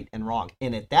is right and wrong.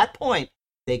 And at that point,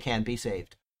 they can be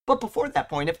saved. But before that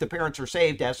point, if the parents are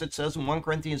saved, as it says in 1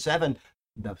 Corinthians 7,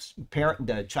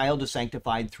 the child is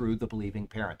sanctified through the believing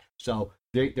parent. So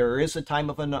there is a time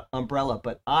of an umbrella.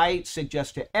 But I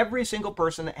suggest to every single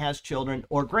person that has children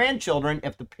or grandchildren,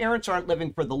 if the parents aren't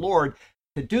living for the Lord,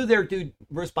 to do their due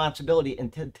responsibility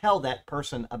and to tell that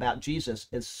person about Jesus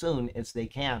as soon as they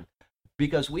can.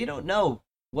 Because we don't know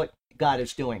what God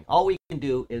is doing. All we can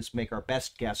do is make our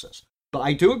best guesses. But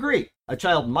I do agree. A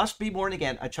child must be born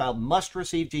again. A child must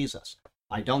receive Jesus.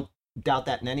 I don't doubt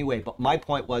that in any way. But my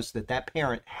point was that that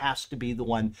parent has to be the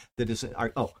one that is... I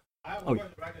have a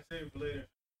question, but I can save it for later.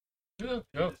 Go.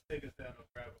 Just take us down and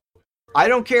grab it. I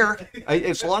don't care.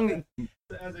 As long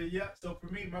So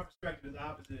for me, my perspective is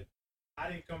opposite.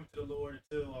 I didn't come to the Lord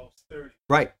until I was 30.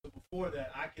 Right. So before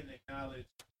that, I can acknowledge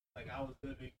like I was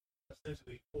living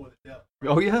essentially for the devil.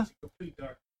 Oh, yeah? It's complete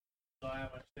darkness. So I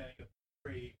have an understanding of the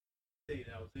depraved state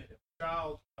that I was in. If a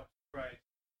child comes to Christ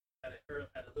at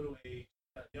a little age,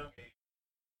 at a young age,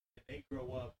 and they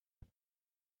grow up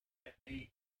and they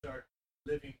start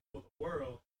living for the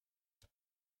world,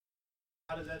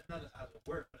 how does that, not how does it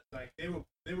work, but it's like they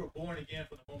were born again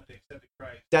from the moment they accepted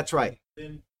Christ. That's right.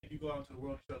 Then if you go out into the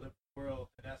world and start living in the world,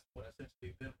 and that's what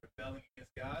essentially them rebelling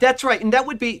against God. That's right. And that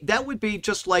would be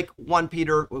just like 1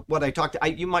 Peter, what I talked,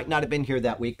 you might not have been here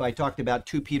that week, but I talked about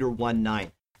 2 Peter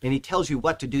 1:9. And he tells you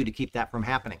what to do to keep that from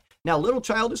happening. Now, a little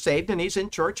child is saved and he's in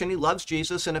church and he loves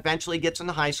Jesus and eventually gets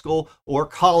into high school or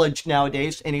college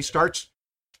nowadays, and he starts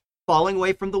falling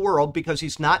away from the world because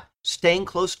he's not staying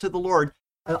close to the Lord.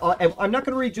 I'm not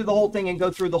going to read you the whole thing and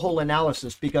go through the whole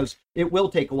analysis because it will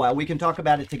take a while. We can talk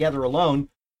about it together alone,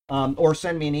 or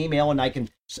send me an email and I can,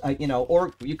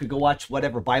 or you could go watch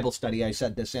whatever Bible study I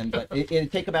said this in, but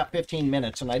it'd take about 15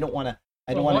 minutes and I don't want to.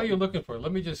 While you're looking for it,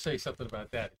 let me just say something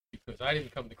about that, because I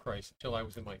didn't come to Christ until I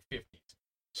was in my 50s.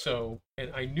 So,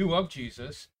 and I knew of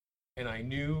Jesus, and I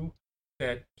knew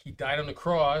that he died on the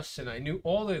cross, and I knew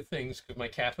all the things because my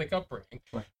Catholic upbringing.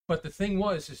 Right. But the thing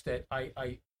was, is that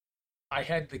I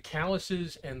had the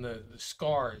calluses and the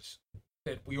scars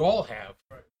that we all have,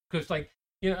 because like,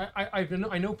 you know,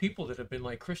 I know people that have been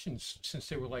like Christians since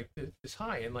they were like this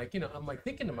high, and like, you know, I'm like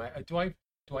thinking to myself, do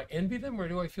I envy them or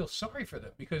do I feel sorry for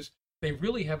them, because they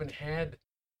really haven't had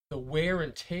the wear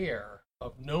and tear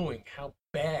of knowing how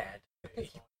bad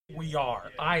we are.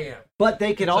 I am. But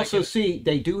they can It's also like see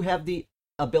they do have the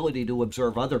ability to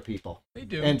observe other people. They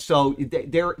do. And so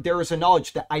there is a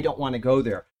knowledge that I don't want to go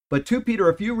there. But 2 Peter,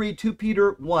 if you read 2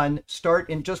 Peter 1, start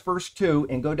in just verse 2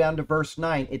 and go down to verse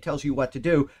 9, it tells you what to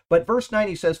do. But verse 9,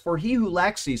 he says, for he who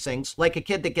lacks these things, like a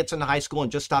kid that gets into high school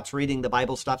and just stops reading the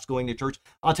Bible, stops going to church.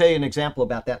 I'll tell you an example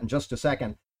about that in just a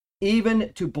second.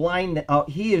 Even to blind,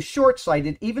 he is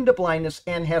short-sighted, even to blindness,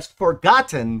 and has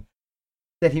forgotten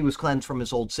that he was cleansed from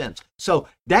his old sins. So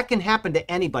that can happen to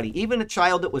anybody, even a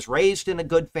child that was raised in a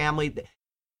good family.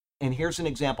 And here's an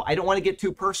example. I don't want to get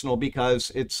too personal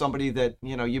because it's somebody that,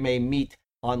 you know, you may meet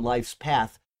on life's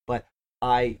path, but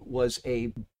I was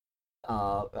believe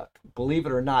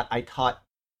it or not, I taught,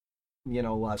 you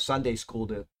know, Sunday school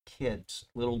to kids,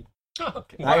 little.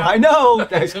 Okay. I know.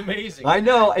 That's amazing. I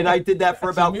know. And I did that for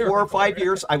That's a about miracle, 4 or 5 right?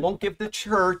 years. I won't give the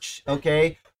church,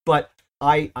 okay? But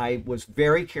I was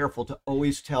very careful to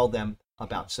always tell them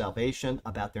about salvation,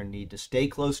 about their need to stay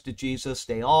close to Jesus.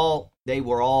 They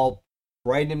were all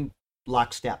right in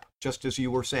lockstep, just as you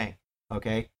were saying,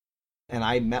 okay? And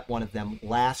I met one of them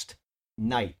last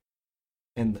night.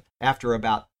 And after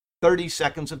about 30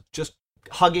 seconds of just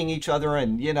hugging each other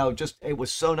and, you know, just, it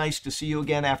was so nice to see you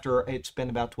again after it's been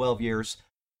about 12 years.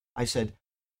 I said,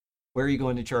 where are you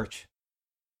going to church?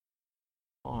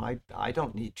 Oh, I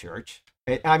don't need church.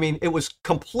 I mean, it was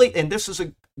complete. And this is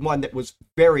one that was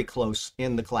very close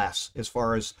in the class as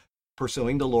far as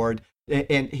pursuing the Lord.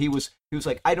 And he was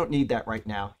like, I don't need that right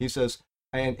now. He says,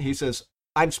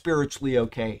 I'm spiritually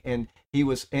okay. And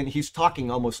he's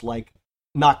talking almost like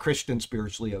not Christian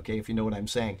spiritually okay, if you know what I'm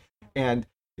saying. And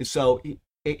so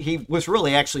he was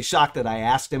really actually shocked that I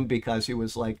asked him, because he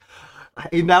was like,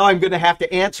 now I'm going to have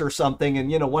to answer something,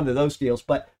 and, you know, one of those deals.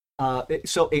 But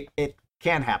so it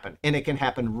can happen, and it can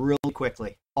happen really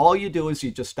quickly. All you do is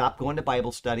you just stop going to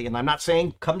Bible study. And I'm not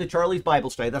saying come to Charlie's Bible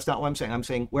study. That's not what I'm saying. I'm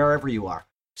saying wherever you are,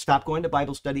 stop going to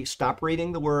Bible study, stop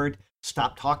reading the Word,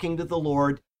 stop talking to the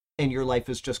Lord, and your life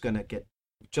is just going to get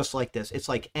just like this. It's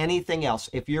like anything else.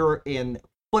 If you're in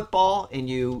football and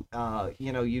you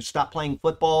stop playing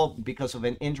football because of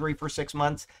an injury for 6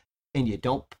 months, and you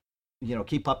don't,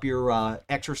 keep up your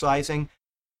exercising,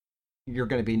 you're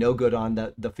going to be no good on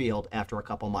the field after a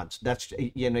couple months. That's,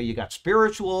 you got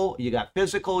spiritual, you got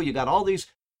physical, you got all these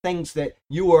things that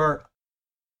you are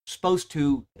supposed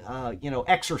to,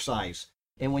 exercise.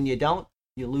 And when you don't,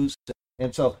 you lose it.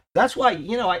 And so that's why,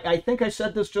 I think I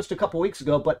said this just a couple weeks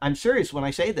ago, but I'm serious when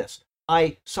I say this.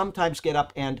 I sometimes get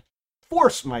up and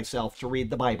force myself to read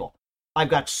the Bible. I've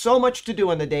got so much to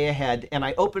do in the day ahead, and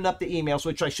I open up the emails,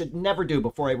 which I should never do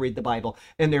before I read the Bible,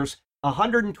 and there's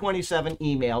 127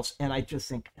 emails, and I just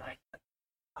think,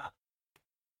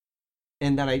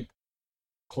 and then I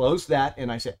close that,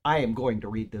 and I say, I am going to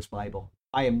read this Bible.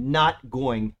 I am not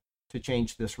going to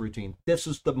change this routine. This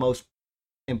is the most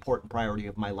important priority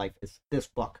of my life, is this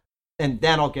book. And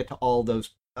then I'll get to all those.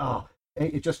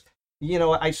 It just,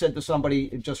 I said to somebody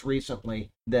just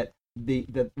recently that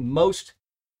the most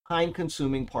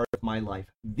time-consuming part of my life,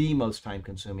 the most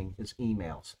time-consuming, is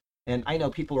emails. And I know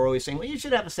people are always saying, well, you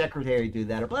should have a secretary do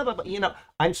that, or blah, blah, blah.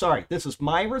 I'm sorry. This is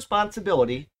my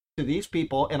responsibility to these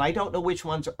people, and I don't know which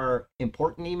ones are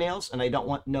important emails, and I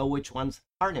don't know which ones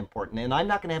aren't important. And I'm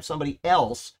not going to have somebody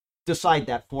else decide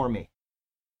that for me.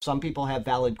 Some people have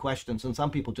valid questions, and some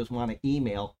people just want to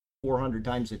email 400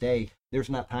 times a day. There's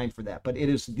not time for that. But it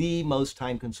is the most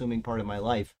time-consuming part of my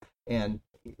life. And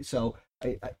so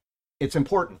it's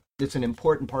important. It's an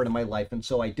important part of my life, and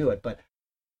so I do it. But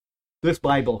this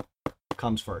Bible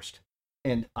comes first.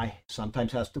 And I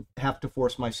sometimes have to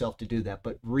force myself to do that.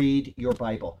 But read your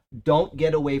Bible. Don't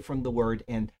get away from the Word,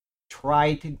 and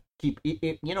try to keep,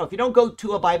 if you don't go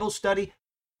to a Bible study,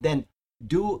 then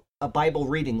do a Bible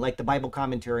reading like the Bible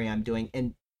commentary I'm doing,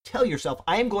 and tell yourself,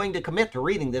 I am going to commit to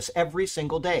reading this every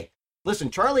single day.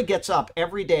 Listen, Charlie gets up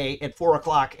every day at 4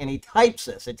 o'clock and he types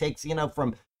this. It takes,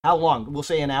 from how long? We'll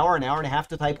say an hour and a half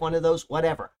to type one of those,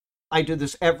 whatever. I do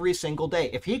this every single day.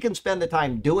 If he can spend the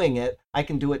time doing it, I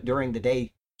can do it during the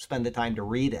day, spend the time to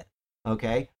read it,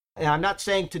 okay? And I'm not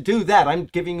saying to do that. I'm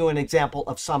giving you an example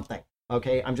of something,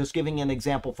 okay? I'm just giving an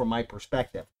example from my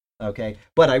perspective, okay?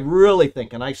 But I really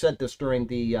think, and I said this during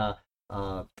the,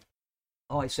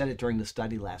 I said it during the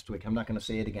study last week. I'm not going to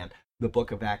say it again. The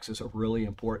book of Acts is a really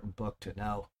important book to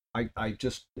know. I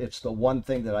just, it's the one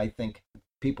thing that I think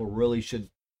people really should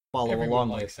follow Everyone along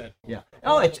likes with. that book. Yeah.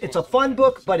 Oh, it's a fun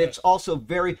book, but it's also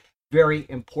very, very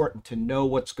important to know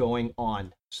what's going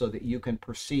on so that you can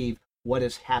perceive what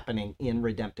is happening in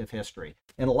redemptive history.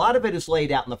 And a lot of it is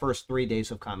laid out in the first 3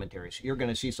 days of commentaries. You're going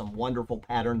to see some wonderful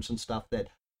patterns and stuff that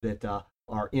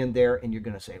are in there, and you're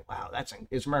going to say, "Wow, that's."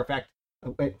 As a matter of fact,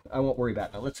 wait, I won't worry about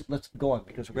it. Now let's go on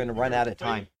because we're going to run out of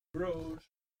time. Grows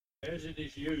as it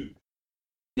is used.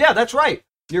 Yeah, that's right.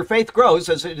 Your faith grows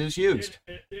as it is used.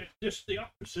 It's just the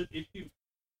opposite. If you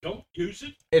don't use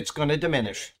it, It's going to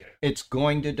diminish. It's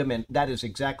going to diminish. That is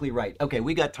exactly right. Okay,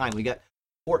 we got time. We got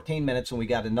 14 minutes, and we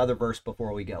got another verse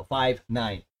before we go.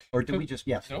 5:9. Or did we just,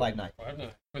 yes, Nope, 5:9.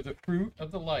 5:9. For the fruit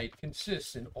of the light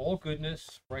consists in all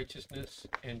goodness, righteousness,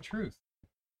 and truth.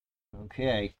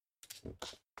 Okay.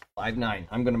 5:9.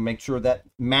 I'm going to make sure that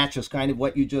matches kind of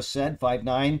what you just said.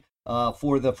 5:9.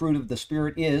 For the fruit of the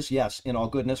Spirit is, yes, in all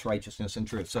goodness, righteousness, and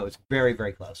truth. So it's very,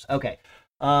 very close. Okay.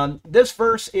 This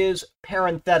verse is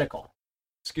parenthetical.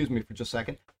 Excuse me for just a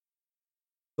second.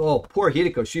 Oh, poor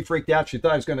Hideko. She freaked out. She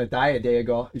thought I was going to die a day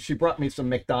ago. She brought me some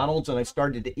McDonald's, and I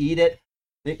started to eat it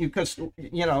because,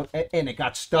 you know, and it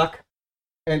got stuck.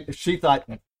 And she thought,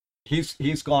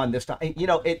 he's gone this time. You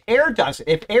know, air does it.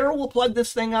 If air will plug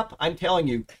this thing up, I'm telling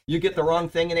you, you get the wrong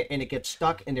thing in it, and it gets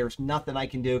stuck, and there's nothing I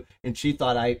can do. And she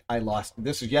thought I lost.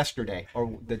 This is yesterday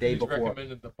or the day He's before.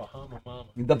 recommended the Bahama Mama.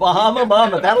 The Bahama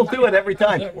Mama. That'll do it every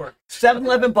time. That works.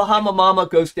 7-Eleven Bahama Mama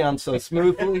goes down so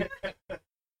smoothly.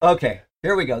 Okay,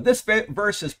 here we go. This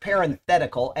verse is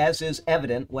parenthetical, as is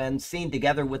evident when seen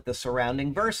together with the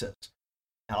surrounding verses.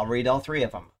 I'll read all three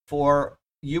of them. For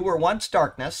you were once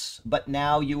darkness, but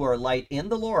now you are light in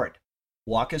the Lord.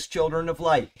 Walk as children of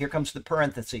light. Here comes the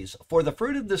parentheses. For the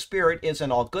fruit of the Spirit is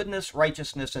in all goodness,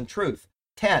 righteousness, and truth.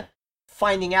 10.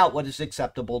 Finding out what is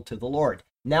acceptable to the Lord.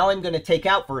 Now I'm going to take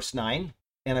out verse 9,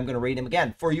 and I'm going to read him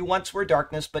again. For you once were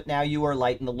darkness, but now you are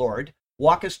light in the Lord.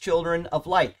 Walk as children of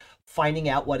light, finding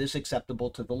out what is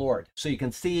acceptable to the Lord. So you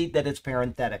can see that it's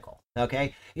parenthetical,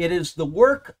 okay? It is the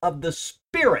work of the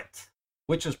Spirit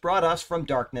which has brought us from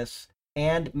darkness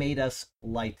and made us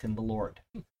light in the Lord.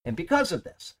 And because of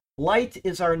this, light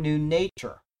is our new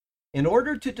nature. In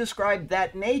order to describe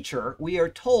that nature, we are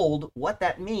told what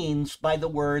that means by the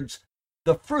words,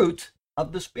 the fruit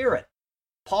of the Spirit.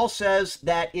 Paul says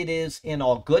that it is in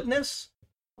all goodness,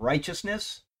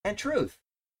 righteousness, and truth.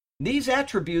 These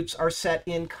attributes are set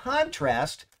in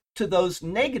contrast to those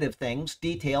negative things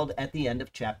detailed at the end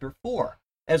of chapter 4,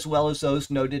 as well as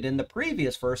those noted in the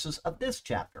previous verses of this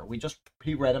chapter.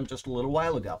 He read them just a little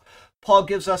while ago. Paul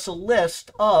gives us a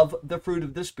list of the fruit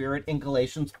of the Spirit in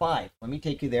Galatians 5. Let me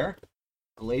take you there.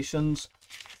 Galatians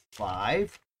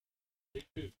 5.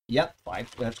 Yep,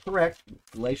 5, that's correct.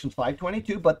 Galatians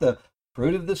 5:22. But the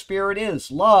fruit of the Spirit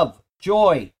is love,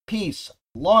 joy, peace,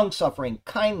 long-suffering,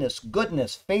 kindness,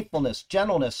 goodness, faithfulness,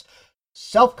 gentleness,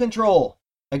 self-control.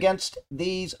 Against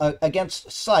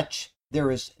such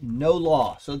there is no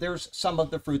law. So there's some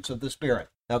of the fruits of the Spirit,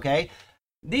 okay?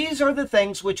 These are the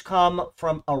things which come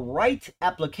from a right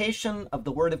application of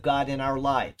the Word of God in our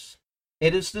lives.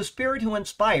 It is the Spirit who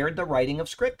inspired the writing of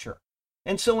Scripture.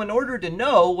 And so in order to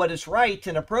know what is right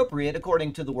and appropriate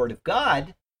according to the Word of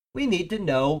God, we need to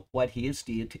know what He has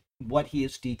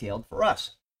detailed for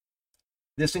us.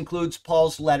 This includes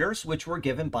Paul's letters, which were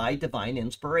given by divine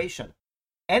inspiration.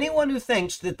 Anyone who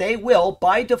thinks that they will,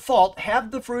 by default,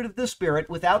 have the fruit of the Spirit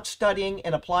without studying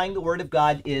and applying the Word of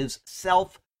God is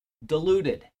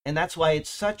self-deluded. And that's why it's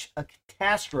such a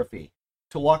catastrophe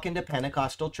to walk into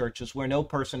Pentecostal churches where no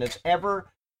person has ever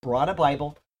brought a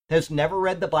Bible, has never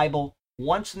read the Bible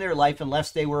once in their life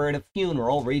unless they were at a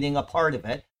funeral reading a part of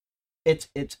it.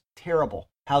 It's terrible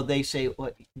how they say,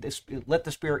 let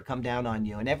the Spirit come down on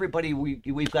you. And everybody,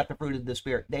 we've got the fruit of the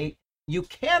Spirit. You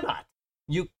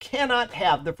cannot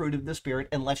have the fruit of the Spirit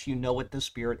unless you know what the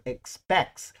Spirit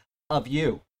expects of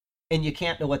you. And you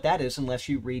can't know what that is unless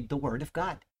you read the Word of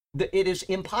God. It is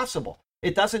impossible.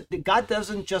 God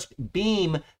doesn't just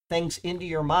beam things into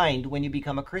your mind when you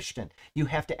become a Christian. You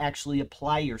have to actually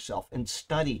apply yourself and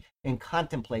study and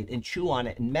contemplate and chew on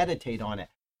it and meditate on it.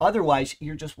 Otherwise,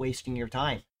 you're just wasting your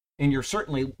time. And you're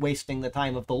certainly wasting the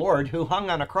time of the Lord who hung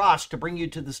on a cross to bring you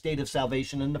to the state of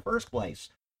salvation in the first place.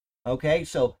 Okay,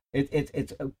 so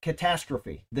it's a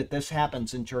catastrophe that this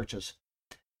happens in churches.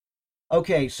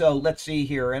 Okay, so let's see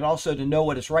here. And also to know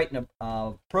what is right and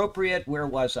appropriate. Where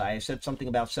was I? I said something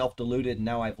about self-deluded, and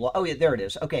now I've lost. Oh, yeah, there it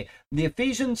is. Okay, the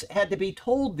Ephesians had to be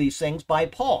told these things by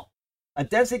Paul, a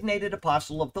designated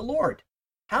apostle of the Lord.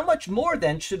 How much more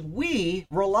then should we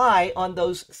rely on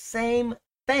those same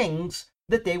things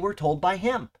that they were told by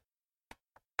him?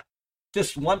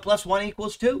 Just 1 + 1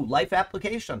 = 2. Life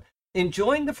application.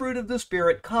 Enjoying the fruit of the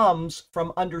Spirit comes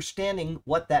from understanding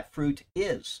what that fruit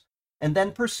is and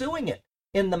then pursuing it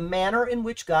in the manner in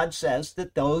which God says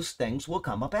that those things will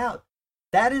come about.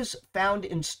 That is found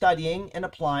in studying and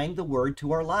applying the Word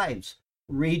to our lives.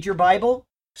 Read your Bible,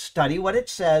 study what it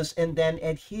says, and then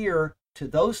adhere to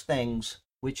those things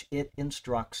which it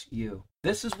instructs you.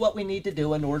 This is what we need to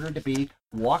do in order to be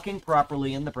walking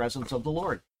properly in the presence of the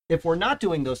Lord. If we're not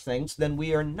doing those things, then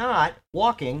we are not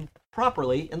walking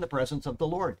properly in the presence of the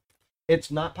Lord.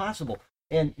 It's not possible.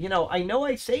 And, I know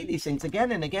I say these things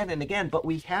again and again and again, but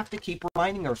we have to keep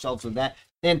reminding ourselves of that.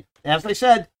 And as I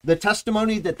said, the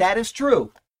testimony that is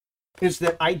true is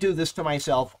that I do this to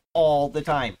myself all the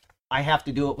time. I have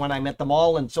to do it when I'm at the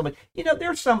mall and somebody,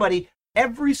 there's somebody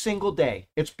every single day.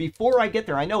 It's before I get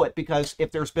there. I know it because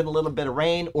if there's been a little bit of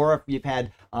rain or if you've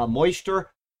had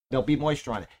moisture, there'll be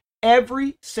moisture on it.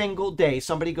 Every single day,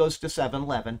 somebody goes to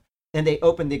 7-Eleven and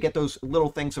they get those little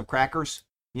things of crackers,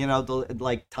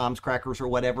 like Tom's crackers or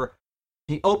whatever.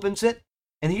 He opens it,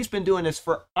 and he's been doing this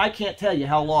for, I can't tell you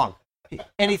how long.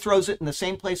 And he throws it in the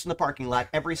same place in the parking lot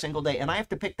every single day. And I have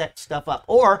to pick that stuff up.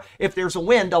 Or if there's a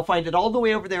wind, I'll find it all the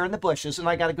way over there in the bushes, and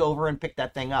I got to go over and pick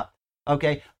that thing up.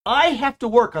 Okay? I have to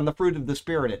work on the fruit of the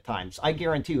Spirit at times. I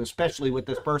guarantee you, especially with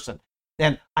this person.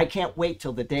 And I can't wait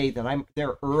till the day that I'm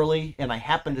there early and I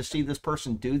happen to see this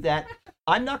person do that.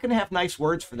 I'm not going to have nice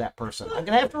words for that person. I'm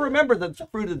going to have to remember the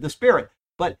fruit of the Spirit.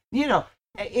 But,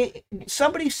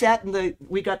 somebody sat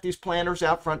we got these planters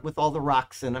out front with all the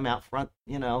rocks in them out front,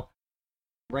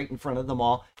 right in front of the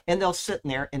mall. And they'll sit in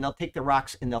there and they'll take the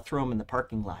rocks and they'll throw them in the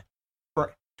parking lot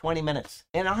for 20 minutes.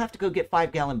 And I'll have to go get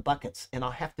 5-gallon buckets and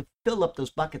I'll have to fill up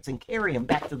those buckets and carry them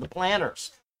back to the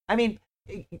planters. I mean,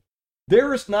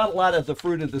 there is not a lot of the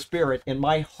fruit of the Spirit in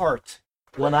my heart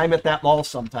when I'm at that mall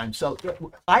sometimes. So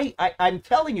I'm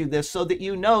telling you this so that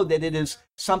you know that it is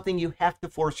something you have to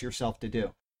force yourself to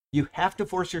do. You have to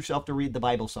force yourself to read the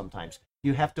Bible sometimes.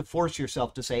 You have to force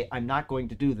yourself to say, I'm not going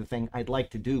to do the thing I'd like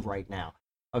to do right now.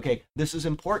 Okay, this is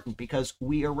important because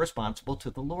we are responsible to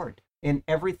the Lord in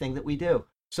everything that we do.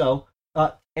 So,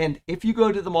 and if you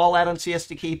go to the mall out on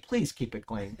Siesta Key, please keep it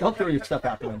clean. Don't throw your stuff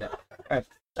out the window. All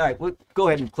right, we'll go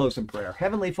ahead and close in prayer.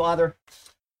 Heavenly Father,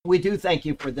 we do thank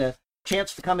you for the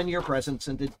chance to come into your presence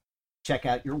and to check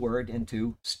out your word and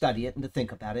to study it and to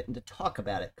think about it and to talk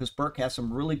about it. Because Burke has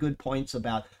some really good points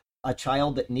about a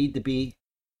child that need to be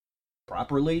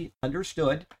properly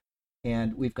understood.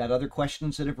 And we've got other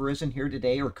questions that have arisen here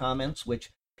today or comments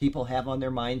which people have on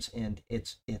their minds. And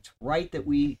it's right that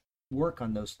we work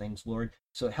on those things, Lord.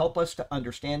 So help us to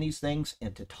understand these things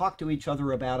and to talk to each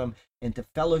other about them and to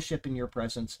fellowship in your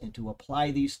presence and to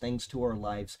apply these things to our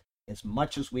lives as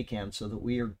much as we can so that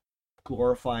we are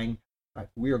glorifying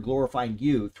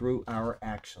you through our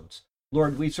actions.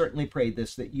 Lord, we certainly pray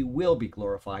this, that you will be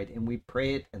glorified, and we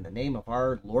pray it in the name of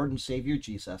our Lord and Savior,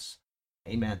 Jesus.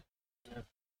 Amen.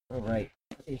 All right.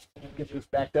 Get this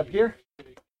backed up here.